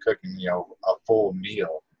gonna end up cooking a full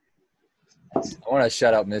meal. I want to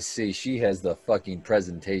shout out Miss C. She has the fucking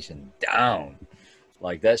presentation down.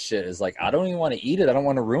 Like, that shit is like, I don't even want to eat it. I don't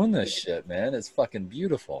want to ruin this shit, man. It's fucking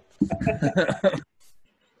beautiful.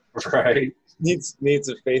 Right. Needs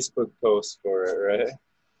a Facebook post for it, right?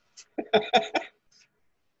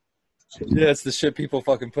 Yeah, it's the shit people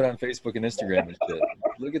fucking put on Facebook and Instagram and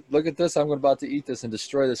shit. Look at this. I'm about to eat this and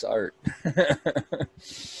destroy this art.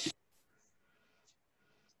 That's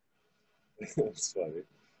funny.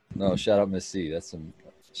 No, shout out Miss C.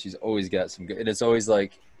 She's always got some good, and it's always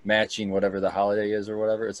like matching whatever the holiday is or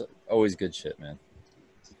whatever. It's always good shit, man.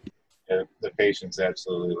 Yeah, the patients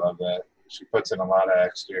absolutely love that. She puts in a lot of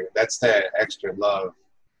extra. That's that extra love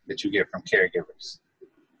that you get from caregivers.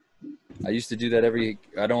 I used to do that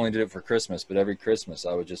I'd only did it for Christmas, but every Christmas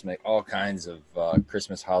I would just make all kinds of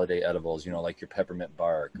Christmas holiday edibles, like your peppermint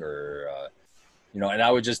bark or, and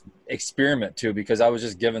I would just experiment too, because I was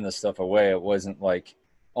just giving this stuff away. It wasn't like,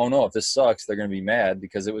 oh no, if this sucks, they're going to be mad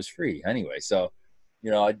because it was free anyway. So,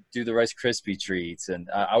 I'd do the Rice Krispie treats, and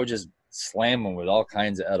I would just slam them with all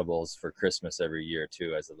kinds of edibles for Christmas every year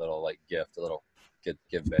too, as a little like gift, a little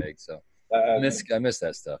gift bag. So I miss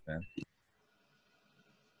that stuff, man.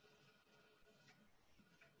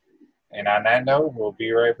 And on that note, we'll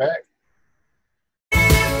be right back.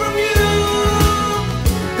 From you,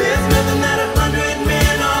 there's nothing that 100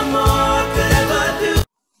 men or more could ever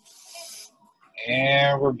do.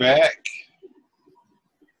 And we're back.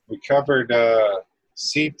 We covered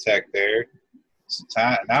seed tech there.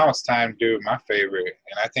 Now it's time to do my favorite,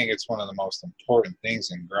 and I think it's one of the most important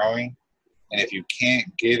things in growing. And if you can't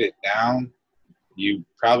get it down, you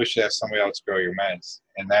probably should have somebody else grow your meds,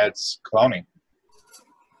 and that's cloning.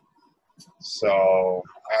 So,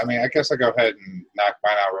 I guess I'll go ahead and knock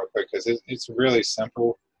mine out real quick because it's really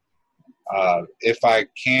simple. If I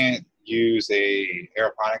can't use a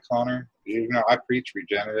aeroponic cloner, I preach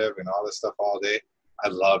regenerative and all this stuff all day. I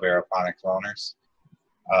love aeroponic cloners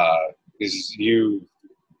because you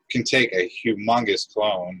can take a humongous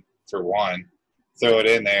clone, for one, throw it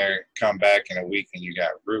in there, come back in a week, and you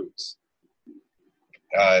got roots.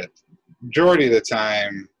 Majority of the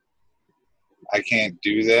time, I can't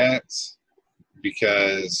do that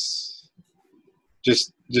because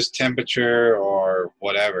just temperature or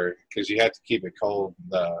whatever, because you have to keep it cold,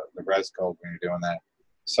 the res cold when you're doing that.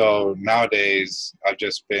 So nowadays, I've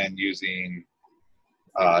just been using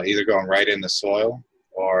either going right in the soil,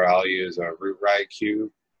 or I'll use a root rye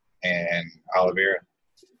cube and aloe vera.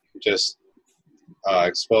 Just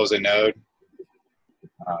expose a node.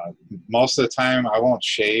 Most of the time, I won't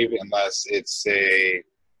shave unless it's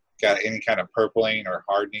got any kind of purpling or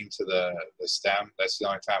hardening to the stem. That's the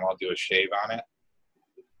only time I'll do a shave on it.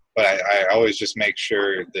 But I always just make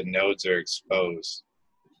sure the nodes are exposed,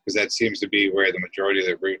 because that seems to be where the majority of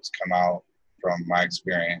the roots come out from my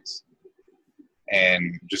experience.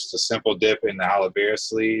 And just a simple dip in the aloe vera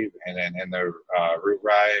sleeve, and then in the root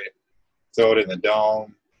rye, throw it in the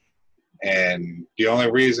dome. And the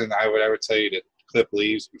only reason I would ever tell you to clip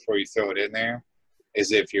leaves before you throw it in there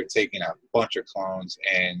is if you're taking a bunch of clones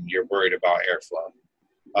and you're worried about airflow.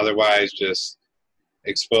 Otherwise, just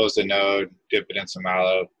expose the node, dip it in some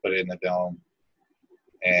aloe, put it in the dome.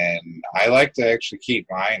 And I like to actually keep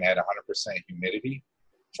mine at 100% humidity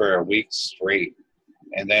for a week straight.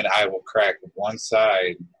 And then I will crack one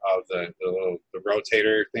side of the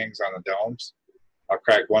rotator things on the domes. I'll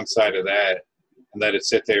crack one side of that and let it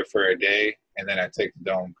sit there for a day, and then I take the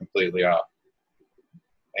dome completely off.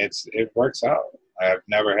 It works out. I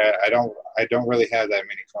don't really have that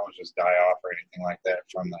many clones just die off or anything like that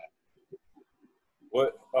from that.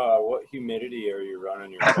 What humidity are you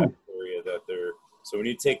running your bacteria so when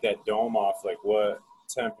you take that dome off, like what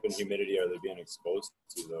temp and humidity are they being exposed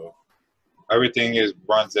to though? Everything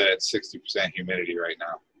runs at 60% humidity right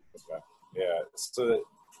now. Okay. Yeah. So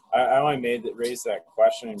I only raised that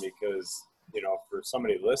question because, you know, for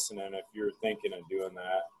somebody listening, if you're thinking of doing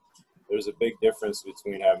that, there's a big difference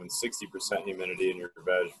between having 60% humidity in your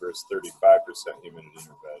veg versus 35% humidity in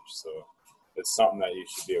your veg. So it's something that you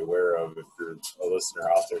should be aware of if you're a listener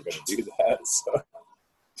out there going to do that. So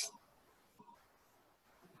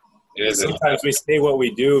sometimes we say what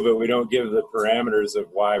we do, but we don't give the parameters of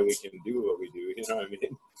why we can do what we do. You know what I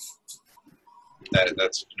mean?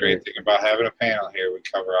 That's the great thing about having a panel here. We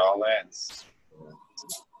cover all ends.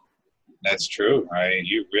 That's true. I mean,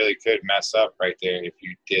 you really could mess up right there if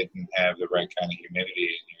you didn't have the right kind of humidity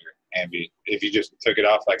in your ambient. If you just took it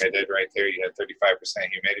off like I did right there, you had 35%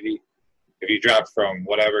 humidity. If you drop from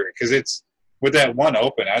whatever, because it's with that one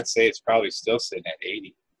open, I'd say it's probably still sitting at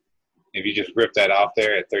 80. If you just rip that off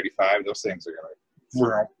there at 35, those things are going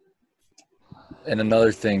to. And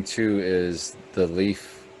another thing too is the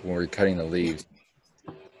leaf, when we're cutting the leaves.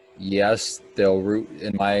 Yes, they'll root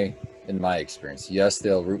in my experience. Yes,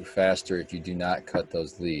 they'll root faster if you do not cut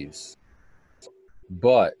those leaves.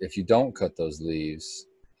 But if you don't cut those leaves,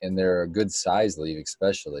 and they're a good size leaf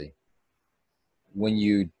especially, when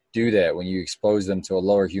you do that, when you expose them to a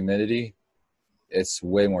lower humidity, it's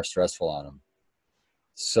way more stressful on them.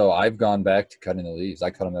 So I've gone back to cutting the leaves.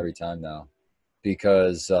 I cut them every time now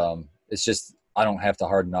because it's just, I don't have to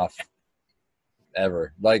harden off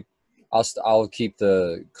ever. Like I'll keep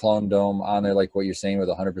the clone dome on there, like what you're saying, with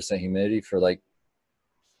 100% humidity for like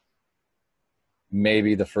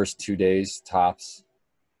maybe the first 2 days tops.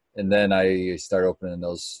 And then I start opening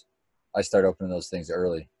those things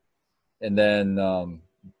early. And then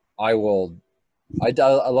I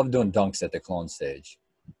love doing dunks at the clone stage.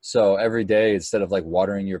 So every day, instead of like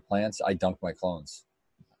watering your plants, I dunk my clones.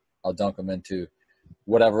 I'll dunk them into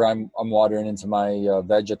whatever I'm watering into my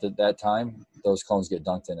veg at that time. Those clones get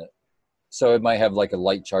dunked in it. So it might have like a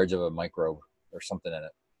light charge of a microbe or something in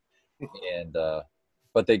it. And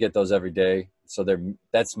but they get those every day. So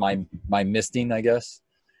that's my misting, I guess.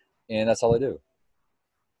 And that's all I do.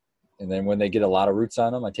 And then when they get a lot of roots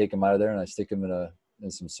on them, I take them out of there and I stick them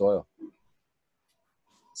in some soil.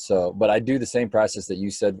 So, but I do the same process that you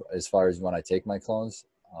said as far as when I take my clones.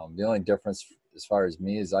 The only difference as far as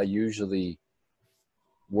me is I usually,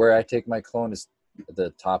 where I take my clone is at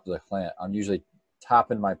the top of the plant. I'm usually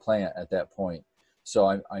topping my plant at that point. So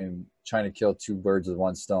I'm trying to kill two birds with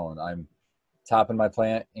one stone. I'm topping my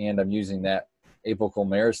plant and I'm using that apical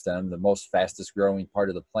meristem, the most fastest growing part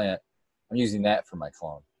of the plant. I'm using that for my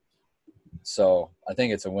clone. So I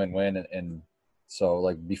think it's a win-win. And so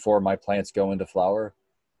like before my plants go into flower,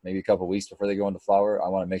 maybe a couple of weeks before they go into flower, I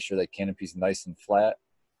want to make sure that canopy's nice and flat.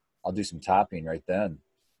 I'll do some topping right then,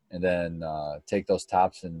 and then take those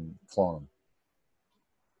tops and clone them.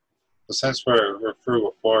 Well, since we're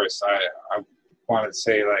frugal forests, I wanted to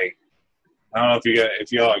say, like, I don't know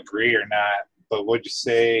if you all agree or not, but would you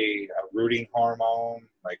say a rooting hormone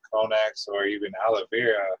like Conex or even aloe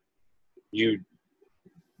vera,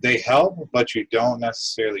 they help, but you don't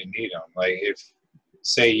necessarily need them. Like if,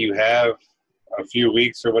 say, you have a few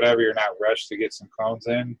weeks or whatever, you're not rushed to get some clones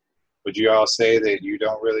in, would you all say that you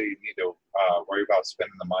don't really need to worry about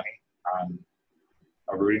spending the money on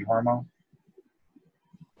a rooting hormone?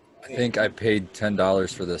 I think I paid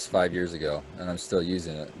 $10 for this 5 years ago, and I'm still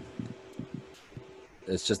using it.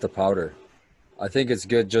 It's just a powder. I think it's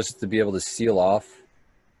good just to be able to seal off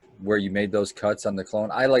where you made those cuts on the clone.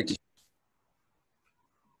 I like to.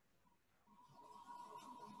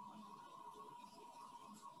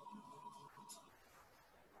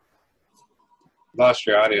 Lost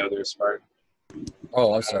your audio there, Spartan.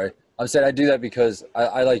 Oh, I'm sorry. I'm saying I do that because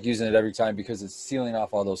I like using it every time because it's sealing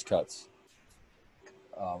off all those cuts.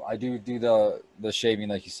 I do the shaving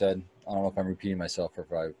like you said. I don't know if I'm repeating myself or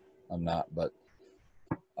if I'm not, but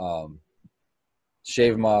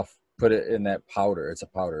shave them off, put it in that powder. It's a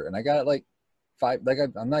powder. And I got it like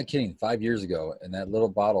I'm not kidding, 5 years ago. And that little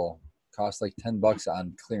bottle cost like $10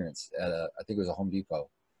 on clearance at I think it was a Home Depot.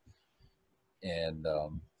 And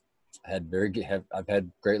I've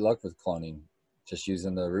had great luck with cloning, just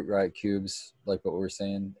using the root riot cubes, like what we were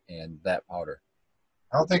saying, and that powder.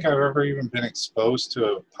 I don't think I've ever even been exposed to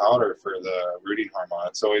a powder for the rooting hormone.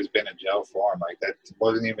 It's always been a gel form. Like that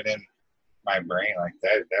wasn't even in my brain. Like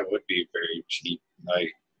that would be very cheap.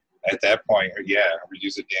 Like at that point, yeah, we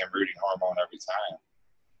use a damn rooting hormone every time.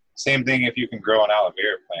 Same thing if you can grow an aloe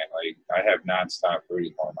vera plant. Like I have nonstop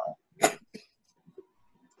rooting hormone.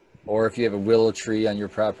 Or if you have a willow tree on your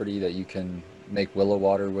property that you can make willow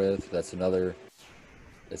water with, that's another.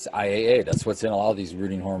 It's IAA. That's what's in all these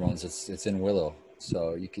rooting hormones. It's in willow.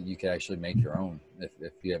 So you could actually make your own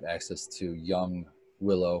if you have access to young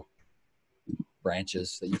willow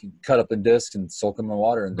branches that you can cut up in discs and soak them in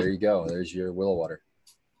water, and there you go. There's your willow water.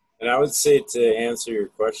 And I would say, to answer your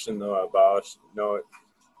question though about,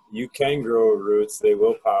 you can grow roots. They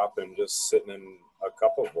will pop and just sitting in a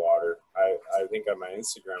cup of water. I think on my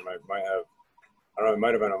Instagram I might have, I don't know, it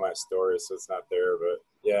might have been on my story, so it's not there. But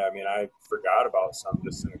yeah, I mean, I forgot about some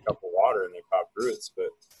just in a cup of water and they pop roots. But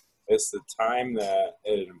it's the time that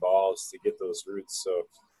it involves to get those roots. So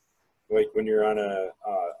like when you're on a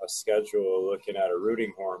schedule looking at a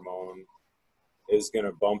rooting hormone is going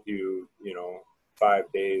to bump you, 5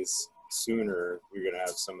 days sooner, you're going to have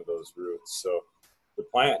some of those roots. So the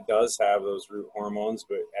plant does have those root hormones,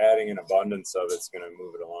 but adding an abundance of it's going to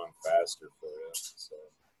move it along faster for you. So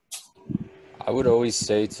I would always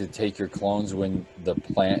say to take your clones when the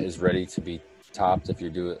plant is ready to be topped, if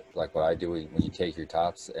you do it like what I do when you take your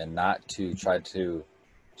tops, and not to try to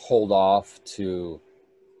hold off to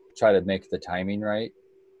try to make the timing right.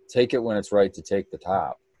 Take it when it's right to take the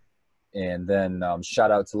top. And then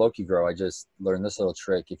shout out to Loki Grow. I just learned this little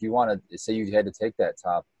trick. If you want to, say you had to take that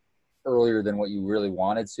top earlier than what you really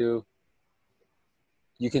wanted to,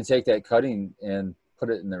 you can take that cutting and put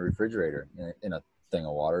it in the refrigerator in a thing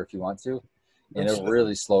of water if you want to, and it'll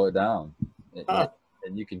really slow it down.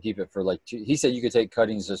 And you can keep it for like he said you could take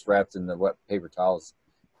cuttings just wrapped in the wet paper towels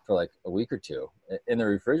for like a week or two in the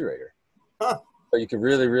refrigerator. So you can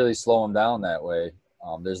really, really slow them down that way.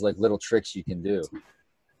 There's like little tricks you can do.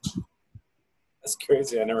 that's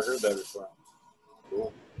crazy. I never heard that before.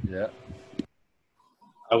 Cool. Yeah.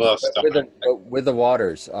 I love stuff. With the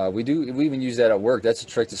waters, we even use that at work. That's a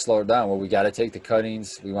trick to slow it down. Well, we got to take the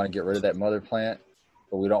cuttings. We want to get rid of that mother plant,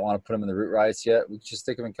 but we don't want to put them in the root riots yet. We just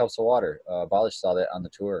stick them in cups of water. Balish saw that on the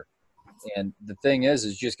tour. And the thing is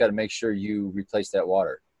you just got to make sure you replace that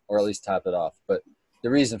water, or at least top it off. But the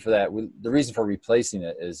reason for that, the reason for replacing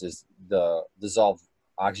it is the dissolved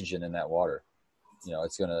oxygen in that water.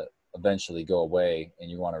 It's going to eventually go away, and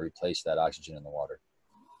you want to replace that oxygen in the water.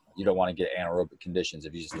 You don't want to get anaerobic conditions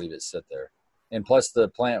if you just leave it sit there. And plus the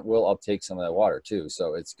plant will uptake some of that water too.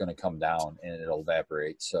 So it's going to come down and it'll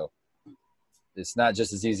evaporate. So it's not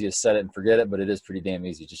just as easy as set it and forget it, but it is pretty damn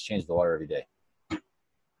easy. Just change the water every day.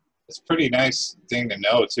 It's a pretty nice thing to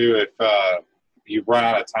know too if you run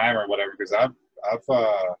out of time or whatever, because I've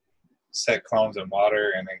set clones in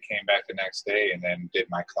water and then came back the next day and then did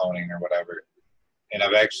my cloning or whatever. And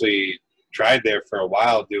I've actually tried there for a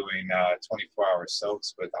while doing 24-hour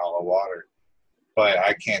soaks with hollow water, but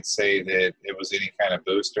I can't say that it was any kind of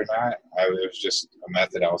boost or not. It was just a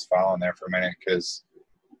method I was following there for a minute, because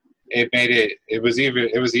it was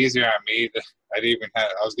easier on me. I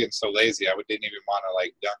was getting so lazy I didn't even want to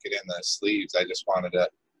like dunk it in the sleeves. I just wanted to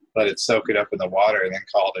let it soak it up in the water and then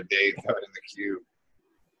call it a day, throw it in the cube.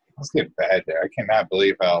 I was getting bad there. I cannot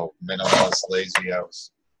believe how minimalist lazy I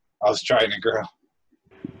was trying to grow.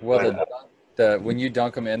 Well, when you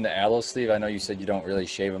dunk them in the aloe sleeve, I know you said you don't really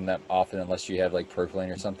shave them that often unless you have like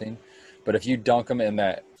purpling or something. But if you dunk them in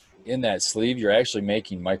that sleeve, you're actually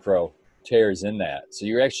making micro tears in that. So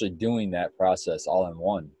you're actually doing that process all in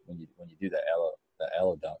one when you do the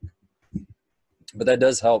aloe dunk. But that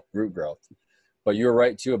does help root growth. But you're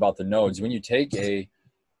right too about the nodes. When you take a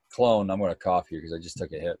clone, I'm going to cough here because I just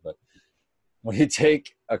took a hit. But when you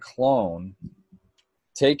take a clone,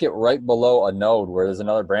 take it right below a node where there's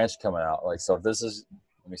another branch coming out. Like, so if this is,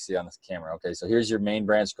 let me see on this camera. Okay, so here's your main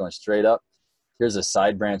branch going straight up. Here's a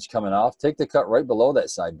side branch coming off. Take the cut right below that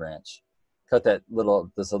side branch. Cut this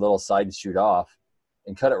little side shoot off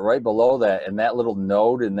and cut it right below that. And that little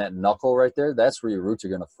node and that knuckle right there, that's where your roots are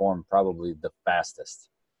going to form probably the fastest.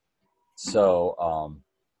 So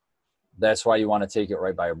that's why you want to take it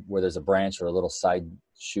right by where there's a branch or a little side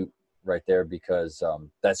shoot right there, because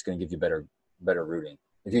that's going to give you better rooting.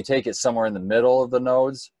 If you take it somewhere in the middle of the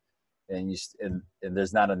nodes and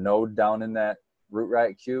there's not a node down in that root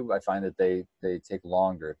riot cube, I find that they take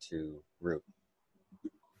longer to root.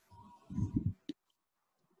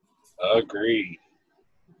 Agreed.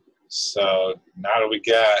 So now that we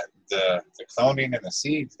got the cloning and the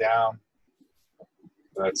seeds down,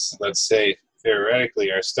 let's say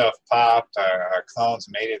theoretically our stuff popped, our clones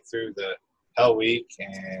made it through the hell week,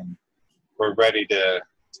 and we're ready to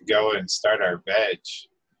go and start our veg.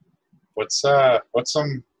 What's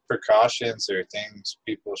some precautions or things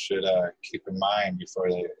people should keep in mind before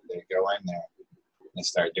they go in there and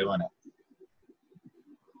start doing it?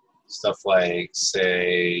 Stuff like,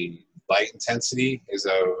 say, light intensity is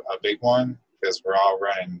a big one, because we're all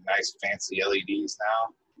running nice fancy LEDs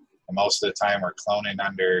now. And most of the time we're cloning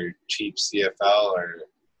under cheap CFL or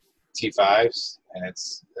T5s, and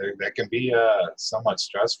that can be a somewhat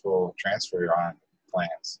stressful transfer on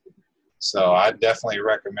plants. So I definitely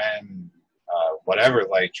recommend whatever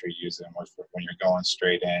light you're using when you're going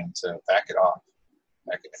straight in, to back it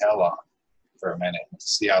the hell off for a minute and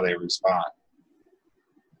see how they respond.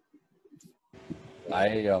 I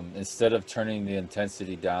instead of turning the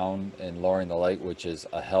intensity down and lowering the light, which is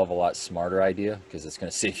a hell of a lot smarter idea because it's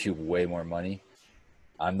going to save you way more money.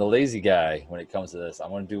 I'm the lazy guy when it comes to this. I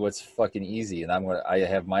want to do what's fucking easy, and I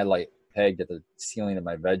have my light pegged at the ceiling of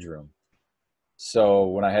my bedroom. So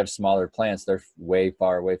when I have smaller plants, they're way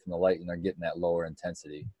far away from the light and they're getting that lower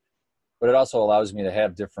intensity. But it also allows me to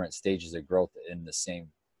have different stages of growth in the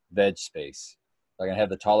same veg space. I can have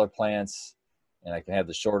the taller plants and I can have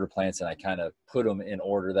the shorter plants, and I kind of put them in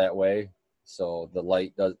order that way. So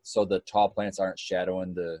the tall plants aren't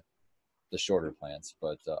shadowing the shorter plants.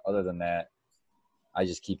 But other than that, I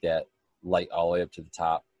just keep that light all the way up to the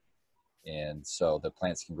top. And so the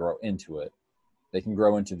plants can grow into it. They can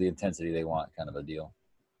grow into the intensity they want, kind of a deal.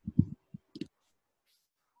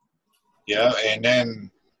 Yeah, and then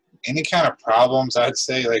any kind of problems, I'd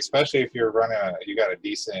say, like especially if you're you got a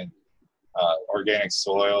decent organic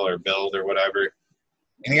soil or build or whatever,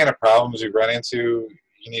 any kind of problems you run into,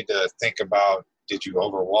 you need to think about, did you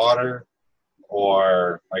overwater?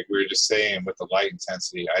 Or like we were just saying with the light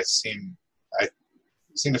intensity, I seem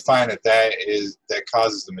to find that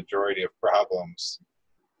causes the majority of problems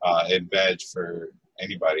in veg for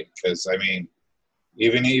anybody, because I mean,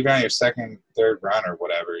 even on your second, third run or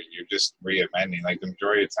whatever, you're just re-amending. Like the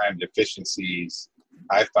majority of the time, deficiencies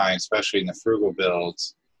I find, especially in the frugal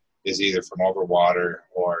builds, is either from overwater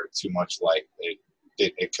or too much light.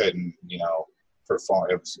 It couldn't,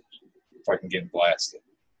 perform. It was fucking getting blasted.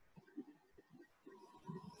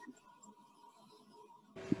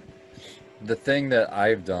 The thing that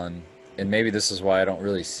I've done, and maybe this is why I don't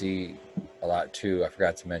really see a lot too, I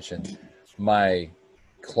forgot to mention, my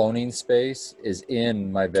cloning space is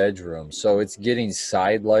in my bedroom. So it's getting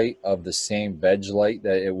side light of the same veg light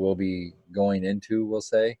that it will be going into, we'll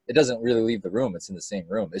say. It doesn't really leave the room. It's in the same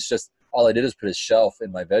room. It's just, all I did is put a shelf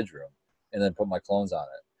in my bedroom and then put my clones on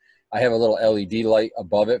it. I have a little LED light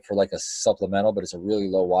above it for like a supplemental, but it's a really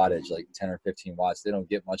low wattage, like 10 or 15 watts. They don't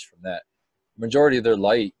get much from that. Majority of their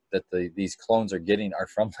light that these clones are getting are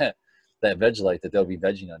from that veg light that they'll be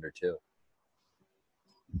vegging under too.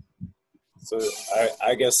 So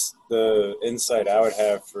I guess the insight I would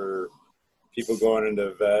have for people going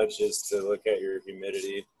into veg is to look at your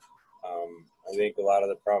humidity. I think a lot of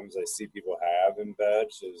the problems I see people have in veg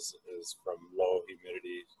is from low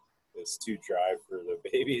humidity. It's too dry for the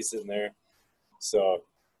babies in there. So,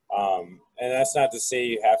 and that's not to say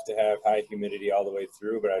you have to have high humidity all the way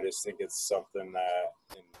through, but I just think it's something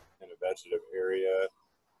that in a vegetative area,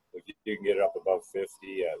 if you can get it up above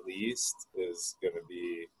 50 at least, is going to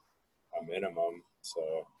be a minimum.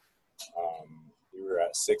 So we were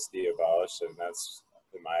at 60 abolish, and that's,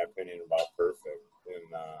 in my opinion, about perfect.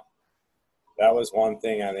 And that was one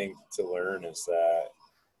thing I think to learn, is that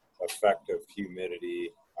effect of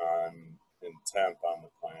humidity and temp on the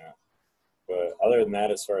plant. But other than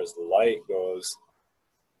that, as far as the light goes,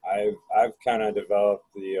 I've kind of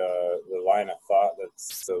developed the line of thought that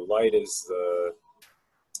the light is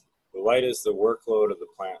the workload of the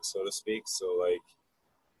plant, so to speak. So like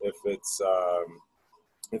if it's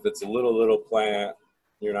a little plant,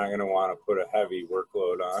 you're not going to want to put a heavy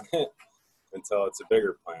workload on it until it's a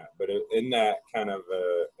bigger plant. But in that kind of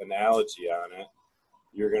analogy on it,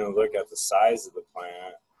 you're going to look at the size of the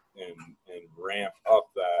plant and ramp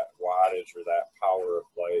up that wattage or that power of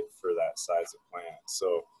light for that size of plant.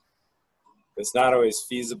 So it's not always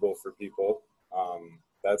feasible for people.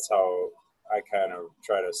 That's how I kind of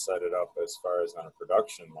try to set it up as far as on a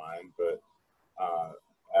production line. But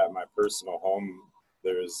at my personal home,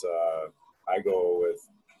 there's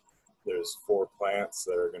 4 plants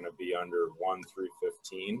that are going to be under 1 through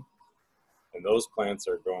 15, and those plants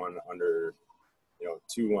are going under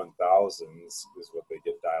 2 1000s is what they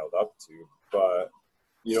get dialed up to. But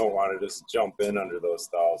you don't want to just jump in under those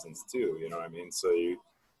thousands too, you know what I mean? So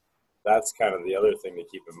that's kind of the other thing to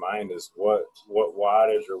keep in mind, is what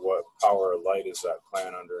wattage or what power of light is that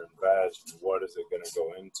plant under in veg, and what is it going to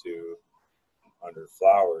go into under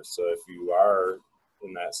flowers. So if you are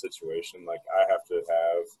in that situation, like I have to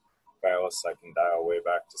have ballast I can dial way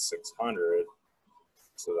back to 600,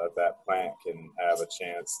 so that plant can have a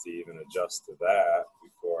chance to even adjust to that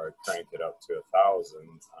before I crank it up to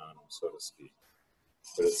 1000, so to speak.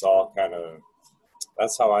 But it's all kind of,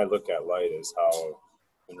 that's how I look at light, is how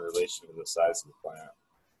in relation to the size of the plant.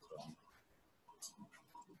 So.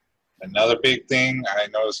 Another big thing I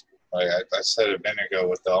noticed, like I said a minute ago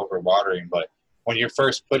with the overwatering, but when you're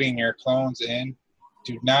first putting your clones in,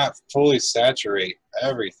 do not fully saturate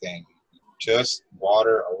everything. just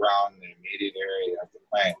water around the immediate area of the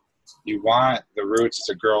plant. You want the roots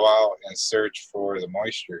to grow out and search for the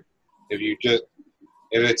moisture. If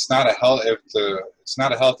it's not a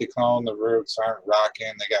healthy clone, the roots aren't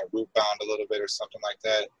rocking, they got root bound a little bit or something like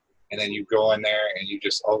that, and then you go in there and you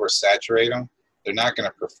just oversaturate them, they're not going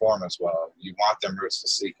to perform as well. You want them roots to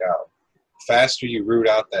seek out. The faster you root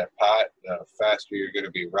out that pot, the faster you're going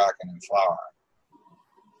to be rocking and flowering.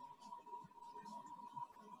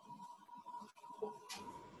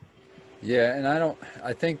 Yeah, and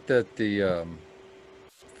I think that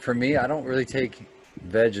for me, I don't really take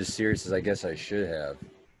veg as serious as I guess I should have.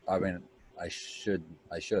 I mean, I should,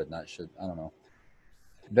 not should, I don't know.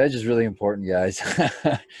 Veg is really important, guys.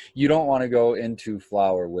 You don't want to go into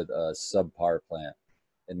flower with a subpar plant.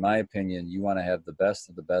 In my opinion, you want to have the best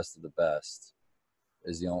of the best of the best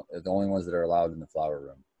is the only ones that are allowed in the flower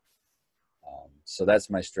room. So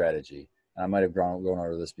that's my strategy. And I might have gone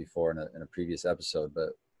over this before in a previous episode, but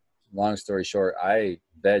long story short, I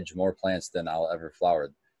veg more plants than I'll ever flower.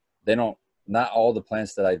 Not all the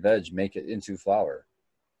plants that I veg make it into flower,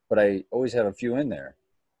 but I always have a few in there.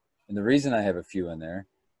 And the reason I have a few in there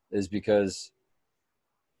is because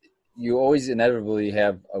you always inevitably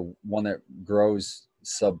have one that grows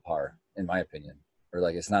subpar, in my opinion, or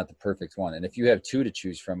like it's not the perfect one. And if you have two to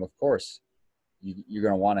choose from, of course, you're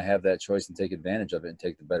going to want to have that choice and take advantage of it and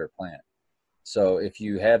take the better plant. So if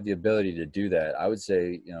you have the ability to do that, I would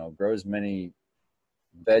say, grow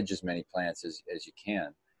veg as many plants as you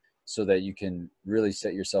can, so that you can really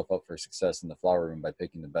set yourself up for success in the flower room by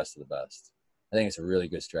picking the best of the best. I think it's a really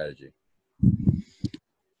good strategy.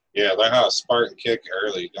 Yeah, learn how to spark and kick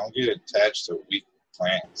early. Don't get attached to weak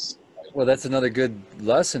plants. Well, that's another good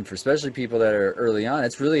lesson for especially people that are early on.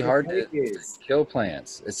 It's really hard to kill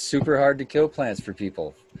plants. It's super hard to kill plants for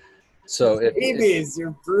people. So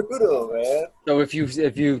you're brutal, man. So if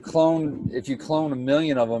you clone 1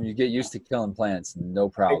 million of them, you get used to killing plants, no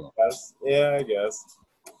problem. I guess.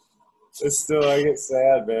 It's still, I get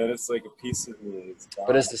sad, man. It's like a piece of me.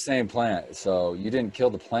 But it's the same plant, so you didn't kill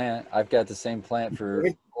the plant. I've got the same plant for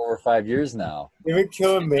 4 or 5 years now. Even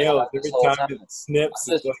killing males, every time it snips,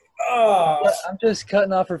 it's like, oh. I'm just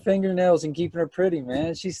cutting off her fingernails and keeping her pretty,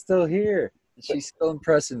 man. She's still here. She's still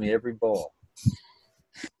impressing me every bowl.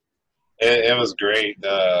 It was great.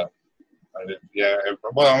 I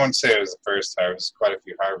wouldn't say it was the first harvest. Quite a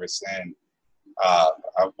few harvests in.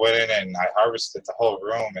 I went in and I harvested the whole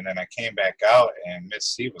room, and then I came back out, and Miss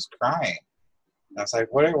C was crying. And I was like,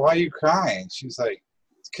 why are you crying? She's like,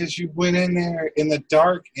 it's because you went in there in the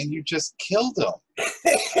dark and you just killed them.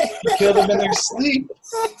 You killed them in their sleep.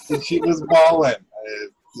 And she was bawling.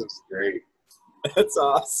 It was great. That's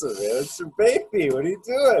awesome, man. It's your baby. What are you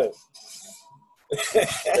doing?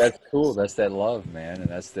 That's cool. That's that love, man. And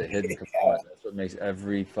that's the hidden component. That's what makes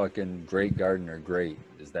every fucking great gardener great,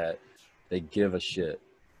 is that they give a shit.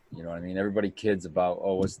 You know what I mean? Everybody kids about,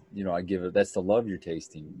 that's the love you're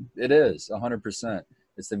tasting. It is 100%.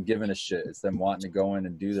 It's them giving a shit. It's them wanting to go in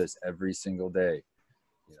and do this every single day.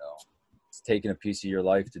 It's taking a piece of your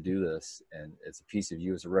life to do this, and it's a piece of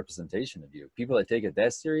you. It's a representation of you. People that take it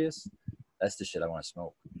that serious, that's the shit I want to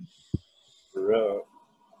smoke. For real.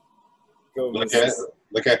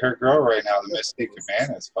 Look at her grow right now. The Mystic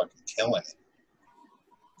Cabana is fucking killing it.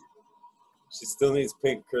 She still needs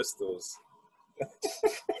pink crystals.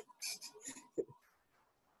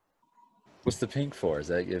 What's the pink for? Is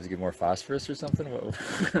that to get more phosphorus or something?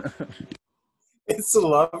 It's a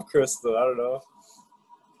love crystal. I don't know.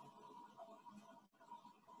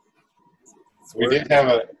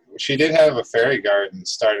 She did have a fairy garden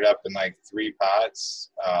started up in like 3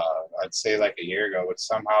 pots. I'd say like a year ago, but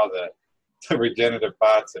somehow the regenerative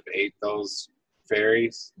pots have ate those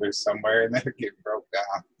fairies. They're somewhere in there getting broke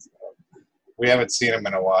down. So we haven't seen them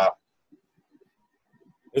in a while.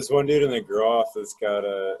 There's one dude in the growth that's got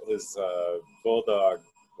his bulldog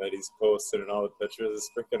that he's posted in all the pictures. It's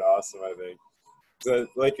freaking awesome, I think.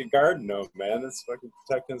 It's like a garden gnome, man. It's fucking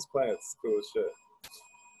protecting his plants. It's cool as shit.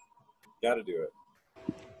 Gotta do it.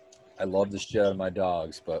 I love the shit out of my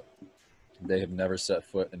dogs, but they have never set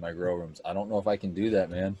foot in my grow rooms. I don't know if I can do that,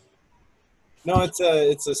 man. No, it's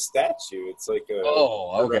a statue. It's like a...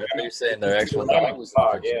 Oh, okay. You're saying they're actual dogs?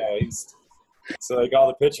 Yeah, so like all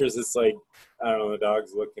the pictures, it's like, I don't know, the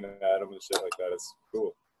dog's looking at them and shit like that. It's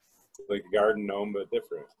cool. It's like a garden gnome, but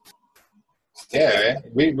different. Yeah,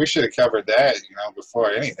 we should have covered that,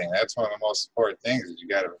 before anything. That's one of the most important things is you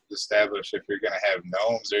got to establish if you're going to have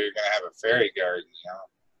gnomes or you're going to have a fairy garden.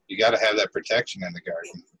 You got to have that protection in the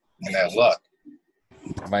garden and that luck.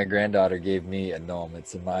 My granddaughter gave me a gnome.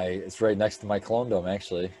 It's right next to my clone dome,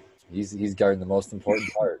 actually. He's guarding the most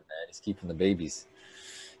important part, man. He's keeping the babies.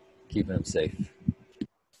 keeping them safe.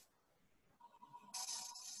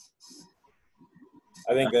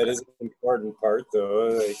 I think that is an important part, though.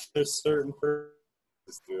 Like, there's certain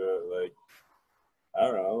purposes to it. Like, I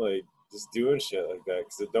don't know, like just doing shit like that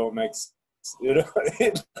because it don't make sense. You know,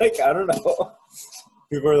 like I don't know.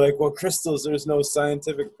 People are like, "Well, crystals, there's no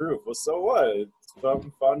scientific proof." Well, so what? It's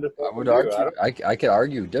something fun to I fucking would do. argue. I could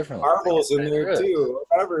argue differently. Marbles in there too.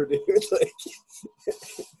 Whatever, dude. Like,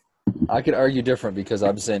 I could argue different because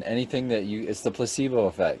I'm saying anything that it's the placebo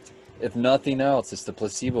effect. If nothing else, it's the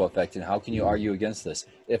placebo effect. And how can you argue against this?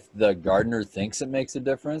 If the gardener thinks it makes a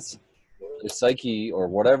difference, the psyche or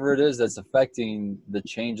whatever it is that's affecting the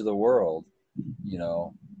change of the world, you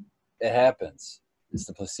know, it happens. It's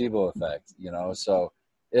the placebo effect, you know. So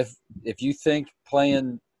if you think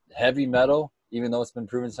playing heavy metal, even though it's been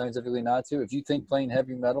proven scientifically not to, if you think playing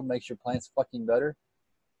heavy metal makes your plants fucking better,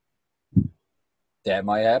 that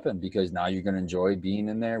might happen because now you're going to enjoy being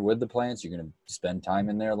in there with the plants. You're going to spend time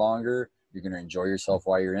in there longer. You're going to enjoy yourself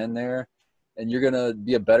while you're in there, and you're going to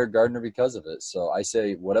be a better gardener because of it. So I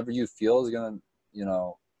say whatever you feel is going to, you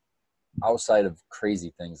know, outside of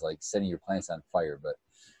crazy things like setting your plants on fire, but,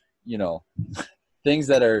 you know, things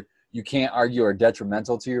that are you can't argue are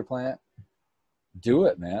detrimental to your plant, do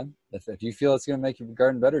it, man. If you feel it's going to make your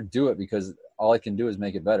garden better, do it because all it can do is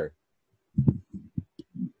make it better.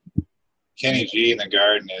 Kenny G in the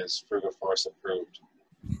garden is Frugal Force approved.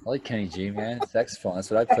 I like Kenny G, man. Saxophone. That's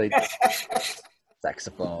what I played.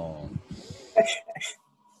 Saxophone.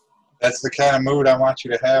 That's the kind of mood I want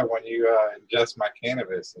you to have when you ingest my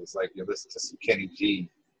cannabis. It's like you listen to some Kenny G.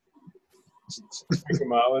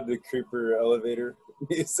 come out with the creeper elevator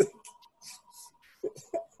music.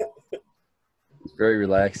 It's very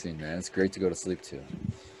relaxing, man. It's great to go to sleep to.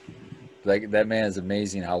 Like that man is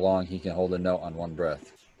amazing how long he can hold a note on one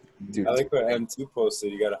breath. Dude, I like what M2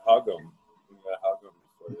 posted. You got to hug them. You got to hug them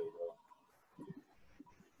before they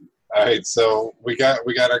go. All right, so we got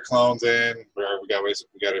our clones in. We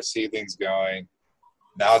got our seedlings going.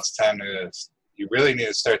 Now it's time to. You really need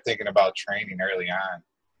to start thinking about training early on.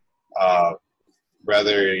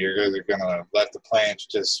 Whether you're going to let the plants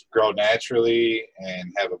just grow naturally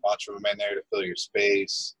and have a bunch of them in there to fill your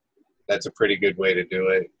space. That's a pretty good way to do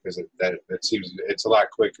it because it seems it's a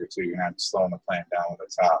lot quicker too. You're not slowing the plant down with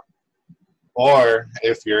the top. Or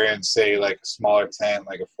if you're in, say, like a smaller tent,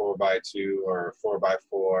 like a 4x2 or a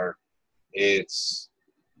 4x4, it's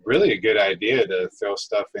really a good idea to throw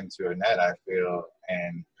stuff into a net, I feel,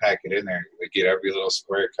 and pack it in there. Like get every little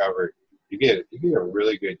square covered. You get a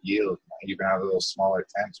really good yield even out of those smaller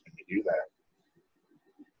tents when you do that,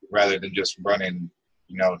 rather than just running,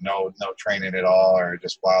 you know, no training at all or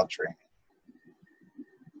just wild training.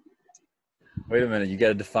 wait a minute. You got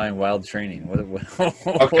to define wild training. What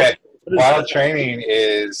Okay. Wild training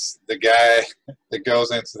is the guy that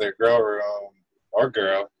goes into their grow room or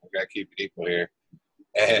girl, we got to keep it equal here,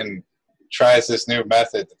 and tries this new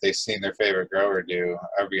method that they've seen their favorite grower do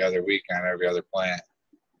every other week on every other plant.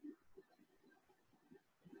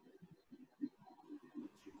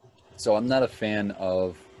 So I'm not a fan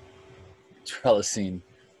of trellising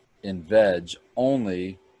in veg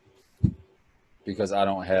only because I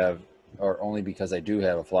don't have, or only because I do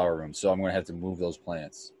have a flower room. So I'm going to have to move those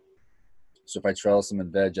plants. So if I trellis them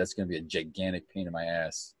in veg, that's going to be a gigantic pain in my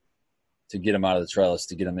ass to get them out of the trellis,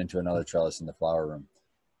 to get them into another trellis in the flower room.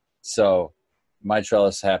 So my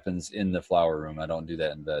trellis happens in the flower room. I don't do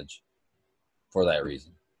that in veg for that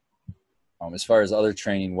reason. As far as other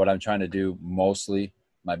training, what I'm trying to do mostly,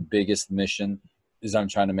 my biggest mission is I'm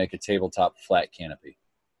trying to make a tabletop flat canopy.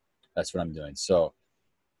 That's what I'm doing. So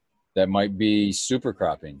that might be super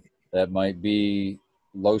cropping. That might be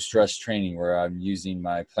low stress training where I'm using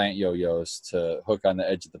my plant yo-yos to hook on the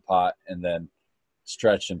edge of the pot and then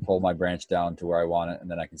stretch and pull my branch down to where I want it.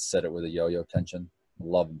 And then I can set it with a yo-yo tension.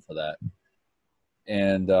 Love them for that.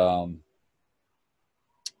 And,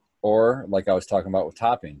 or like I was talking about with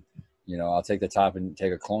topping, you know, I'll take the top and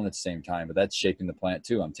take a clone at the same time, but that's shaping the plant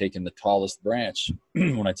too. I'm taking the tallest branch.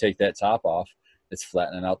 When I take that top off, it's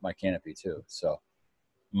flattening out my canopy too. So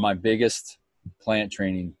my biggest plant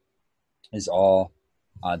training is all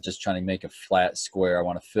just trying to make a flat square. I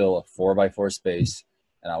want to fill a 4x4 space,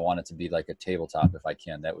 and I want it to be like a tabletop if I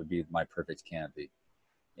can. That would be my perfect canopy.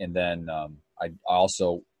 And then I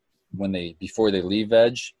also, before they leave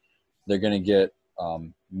veg, they're going to get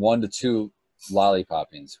 1 to 2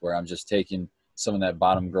 lollipoppings where I'm just taking some of that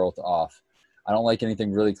bottom growth off. I don't like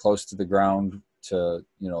anything really close to the ground to,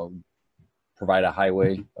 you know, provide a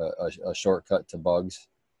highway, a shortcut to bugs.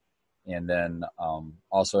 And then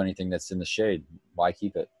also anything that's in the shade, why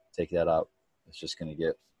keep it? Take that out. It's just going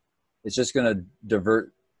to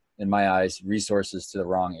divert in my eyes, resources to the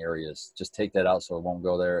wrong areas. Just take that out so it won't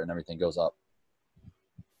go there and everything goes up.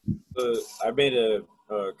 I made a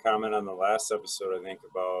comment on the last episode, I think,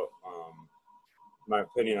 about my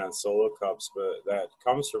opinion on solo cups, but that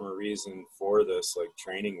comes from a reason for this, like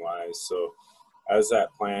training wise. So as that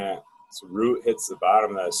plant's root hits the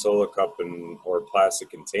bottom of that solo cup or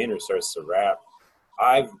plastic container starts to wrap,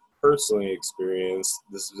 I've personally experienced,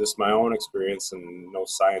 this is just my own experience and no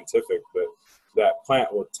scientific, but that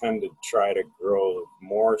plant will tend to try to grow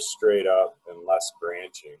more straight up and less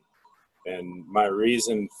branching. And my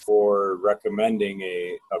reason for recommending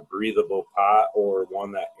a breathable pot or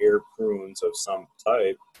one that air prunes of some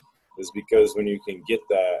type is because when you can get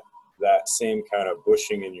that same kind of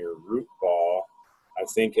bushing in your root ball, I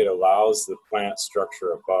think it allows the plant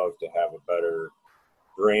structure above to have a better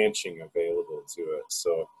branching available to it.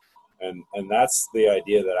 So, and that's the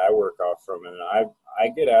idea that I work off from, and I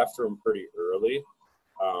get after them pretty early.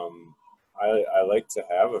 I like to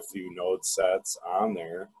have a few node sets on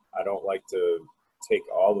there. I don't like to take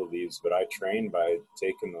all the leaves, but I train by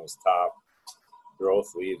taking those top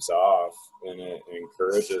growth leaves off, and it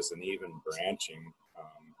encourages an even branching.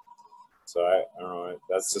 So I don't know,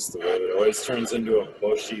 that's just the way it always turns into a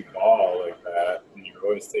bushy ball like that, and you're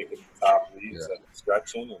always taking the top leaves and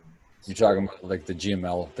stretching. And you're talking about like the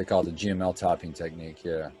GML, they call it the GML topping technique,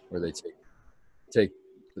 yeah, where they take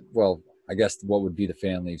well, I guess what would be the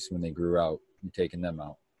fan leaves when they grew out, you're taking them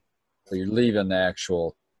out. So you're leaving the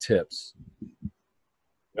actual tips.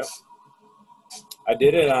 Yep. I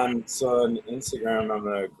did it on Instagram on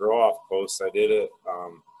the grow off post. I did it.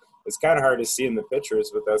 It's kind of hard to see in the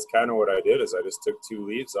pictures, but that's kind of what I did. Is I just took 2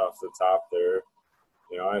 leaves off the top there.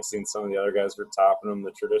 You know, I've seen some of the other guys were topping them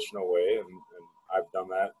the traditional way, and I've done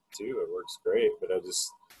that too. It works great. But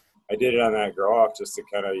I did it on that grow off just to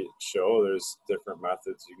kind of show there's different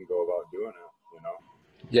methods you can go about doing it. You know.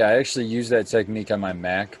 Yeah, I actually use that technique on my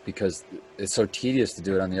Mac because it's so tedious to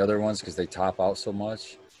do it on the other ones because they top out so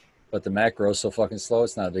much. But the Mac grows so fucking slow,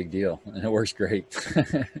 it's not a big deal, and it works great.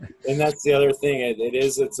 And that's the other thing.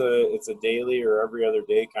 It's a daily or every other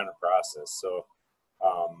day kind of process. So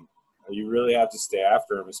you really have to stay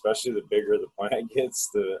after them, especially the bigger the plant gets,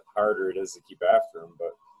 the harder it is to keep after them.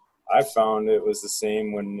 But I found it was the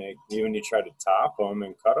same when you try to top them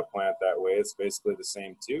and cut a plant that way. It's basically the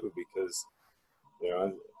same too, because you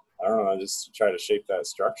know, I don't know, just to try to shape that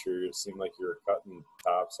structure, it seemed like you were cutting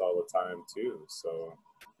tops all the time too. So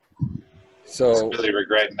I'm really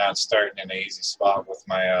regretting not starting in an easy spot with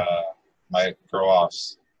my my grow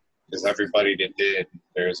offs, because everybody that did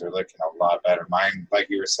theirs are looking a lot better. Mine, like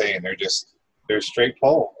you were saying, they're straight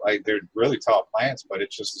pole. Like they're really tall plants, but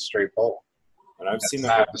it's just a straight pole. And I've seen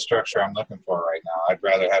that the structure I'm looking for right now. I'd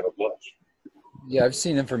rather have a bush. Yeah, I've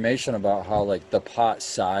seen information about how like the pot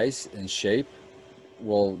size and shape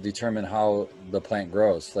will determine how the plant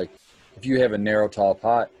grows. Like if you have a narrow, tall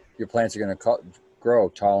pot, your plants are going to grow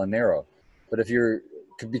tall and narrow. But if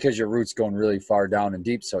because your root's going really far down and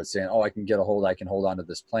deep, so it's saying, oh, I can hold on to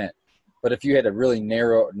this plant. But if you had a really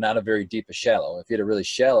narrow, not a very deep, a shallow, if you had a really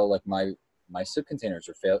shallow, like my sip containers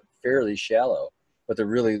are fairly shallow, but they're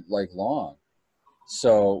really like long.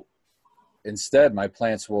 So instead, my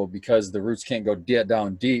plants will, because the roots can't go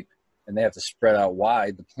down deep and they have to spread out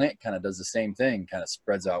wide, the plant kind of does the same thing, kind of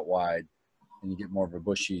spreads out wide, and you get more of a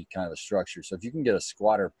bushy kind of a structure. So if you can get a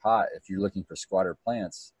squatter pot, if you're looking for squatter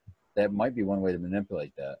plants, that might be one way to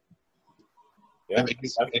manipulate that. Yeah,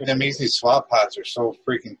 and them easy swap pots are so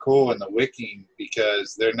freaking cool in the wicking,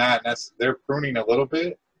 because they're pruning a little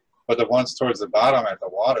bit, but the ones towards the bottom at the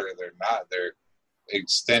water, they're not. They're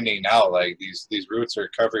extending out. Like these roots are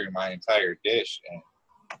covering my entire dish, and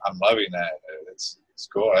I'm loving that. It's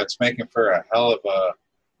cool. It's making for a hell of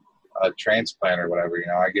a transplant or whatever. You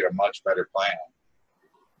know, I get a much better plant.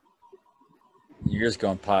 You're just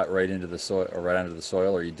going pot right into the soil, or right under the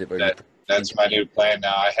soil, or you dip. That's my new plan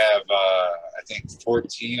now. I have I think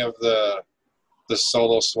 14 of the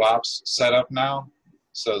solo swaps set up now,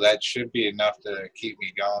 so that should be enough to keep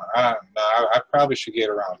me going. No, I probably should get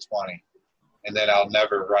around 20, and then I'll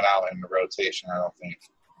never run out in the rotation, I don't think.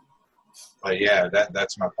 But yeah,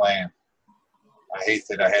 that's my plan. I hate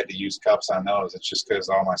that I had to use cups on those. It's just because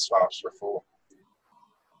all my swaps were full.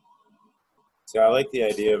 So I like the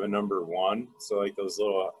idea of a number 1. So like those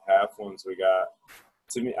little half ones we got.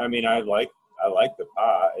 To me, I mean, I like the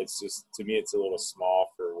pot. It's just, to me, it's a little small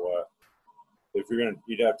for what. If you're gonna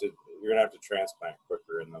have to transplant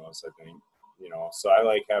quicker in those, I think. You know, so I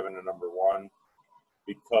like having a number 1,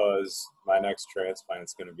 because my next transplant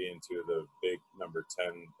is going to be into the big number 10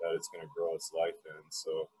 that it's going to grow its life in.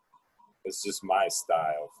 So it's just my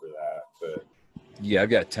style for that. But yeah, I've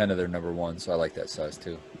got 10 of their number 1, so I like that size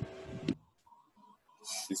too.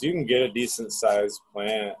 Because you can get a decent sized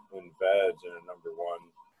plant and veg in a number one,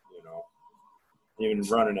 you know, even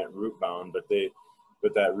running it root bound, but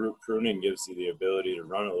that root pruning gives you the ability to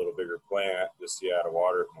run a little bigger plant just so you gotta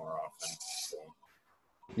water it more often. So.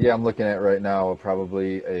 Yeah, I'm looking at it right now.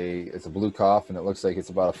 Probably it's a blue cough, and it looks like it's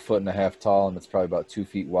about 1.5 feet tall, and it's probably about 2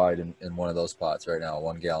 feet wide in one of those pots right now, a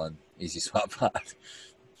 1 gallon easy swap pot.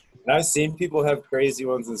 And I've seen people have crazy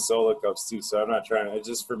ones in solo cups too, so I'm not trying to. It's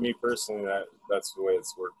just for me personally, that's the way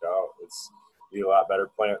it's worked out. It's be a lot better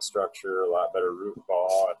plant structure, a lot better root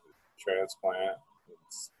ball, transplant.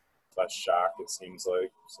 It's less shock, it seems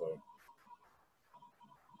like.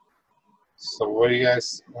 So what do you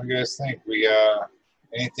guys think? We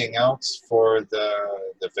anything else for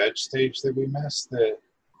the veg stage that we missed that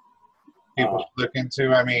people should look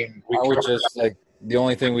into? I mean, I would just like the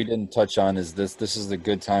only thing we didn't touch on is this. This is a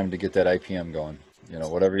good time to get that IPM going. You know,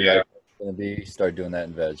 whatever your IPM is going to be, start doing that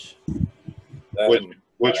in veg.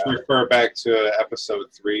 Which refer back to episode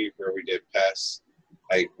 3 where we did pests.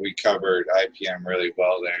 Like we covered IPM really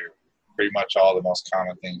well there. Pretty much all the most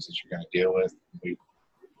common things that you're going to deal with.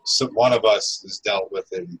 So one of us has dealt with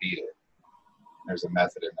it and beat it. There's a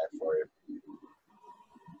method in there for you.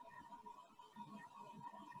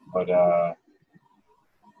 But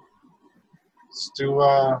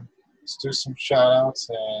let's do some shout outs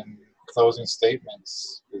and closing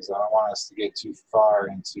statements, because I don't want us to get too far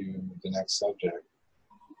into the next subject,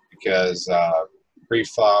 because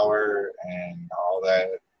pre-flower and all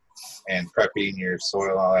that and prepping your soil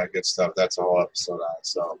and all that good stuff, that's a whole episode on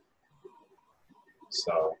itself.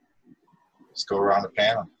 So let's go around the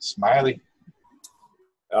panel. Smiley.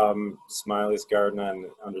 Smiley's Garden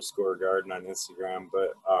 _garden on Instagram.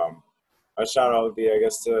 But my shout out would be, I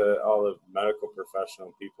guess, to all the medical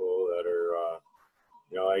professional people that are,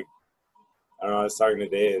 you know, like, I don't know, I was talking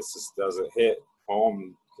today, it just doesn't hit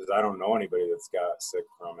home because I don't know anybody that's got sick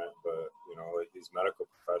from it. But, you know, like these medical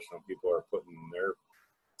professional people are putting their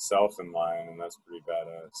self in line, and that's pretty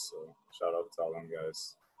badass. So shout out to all them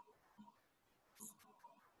guys.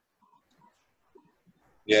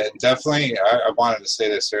 Yeah, definitely. I wanted to say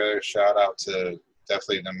this earlier. Shout out to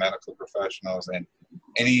definitely the medical professionals, and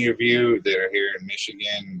any of you that are here in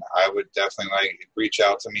Michigan. I would definitely reach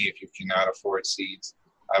out to me if you cannot afford seeds.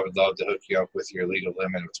 I would love to hook you up with your legal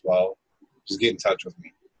limit of 12. Just get in touch with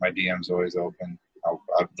me. My DM's always open.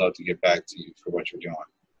 I'd love to get back to you for what you're doing.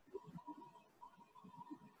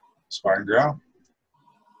 Spartan Grow.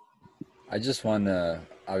 I just want to,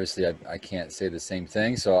 obviously I can't say the same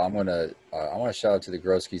thing, so I want to shout out to the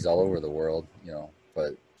Groskis all over the world, you know,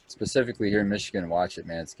 but specifically here in Michigan, watch it,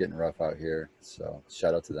 man. It's getting rough out here, so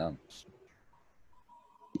shout out to them.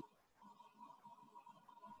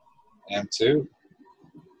 M2.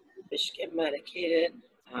 Michigan Medicated.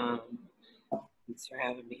 Thanks for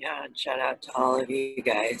having me on. Shout out to all of you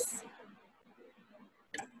guys.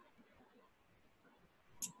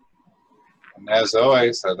 And as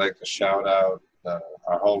always, I'd like to shout out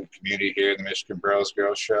our whole community here in the Michigan Bros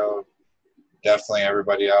Girls Show. Definitely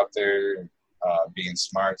everybody out there being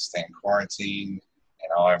smart, staying quarantined,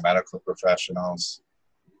 and all our medical professionals.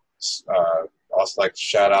 Also like to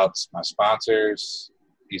shout out my sponsors,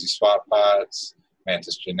 Easy Swap Pods,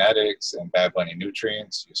 Mantis Genetics, and Bad Bunny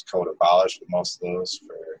Nutrients. Use code ABOLISH with most of those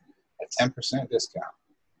for a 10% discount.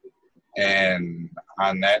 And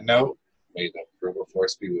on that note, may the Frugal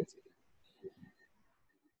Force be with you.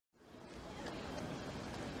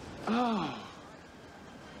 Oh.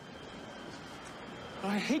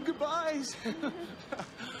 I hate goodbyes.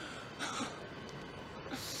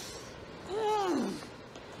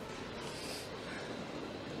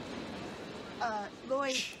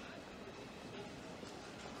 Lloyd.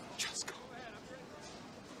 Just go ahead.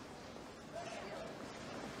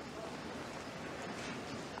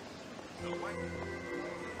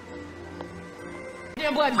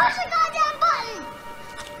 Damn button. Push the goddamn button.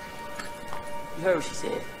 You heard what she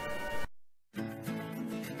said.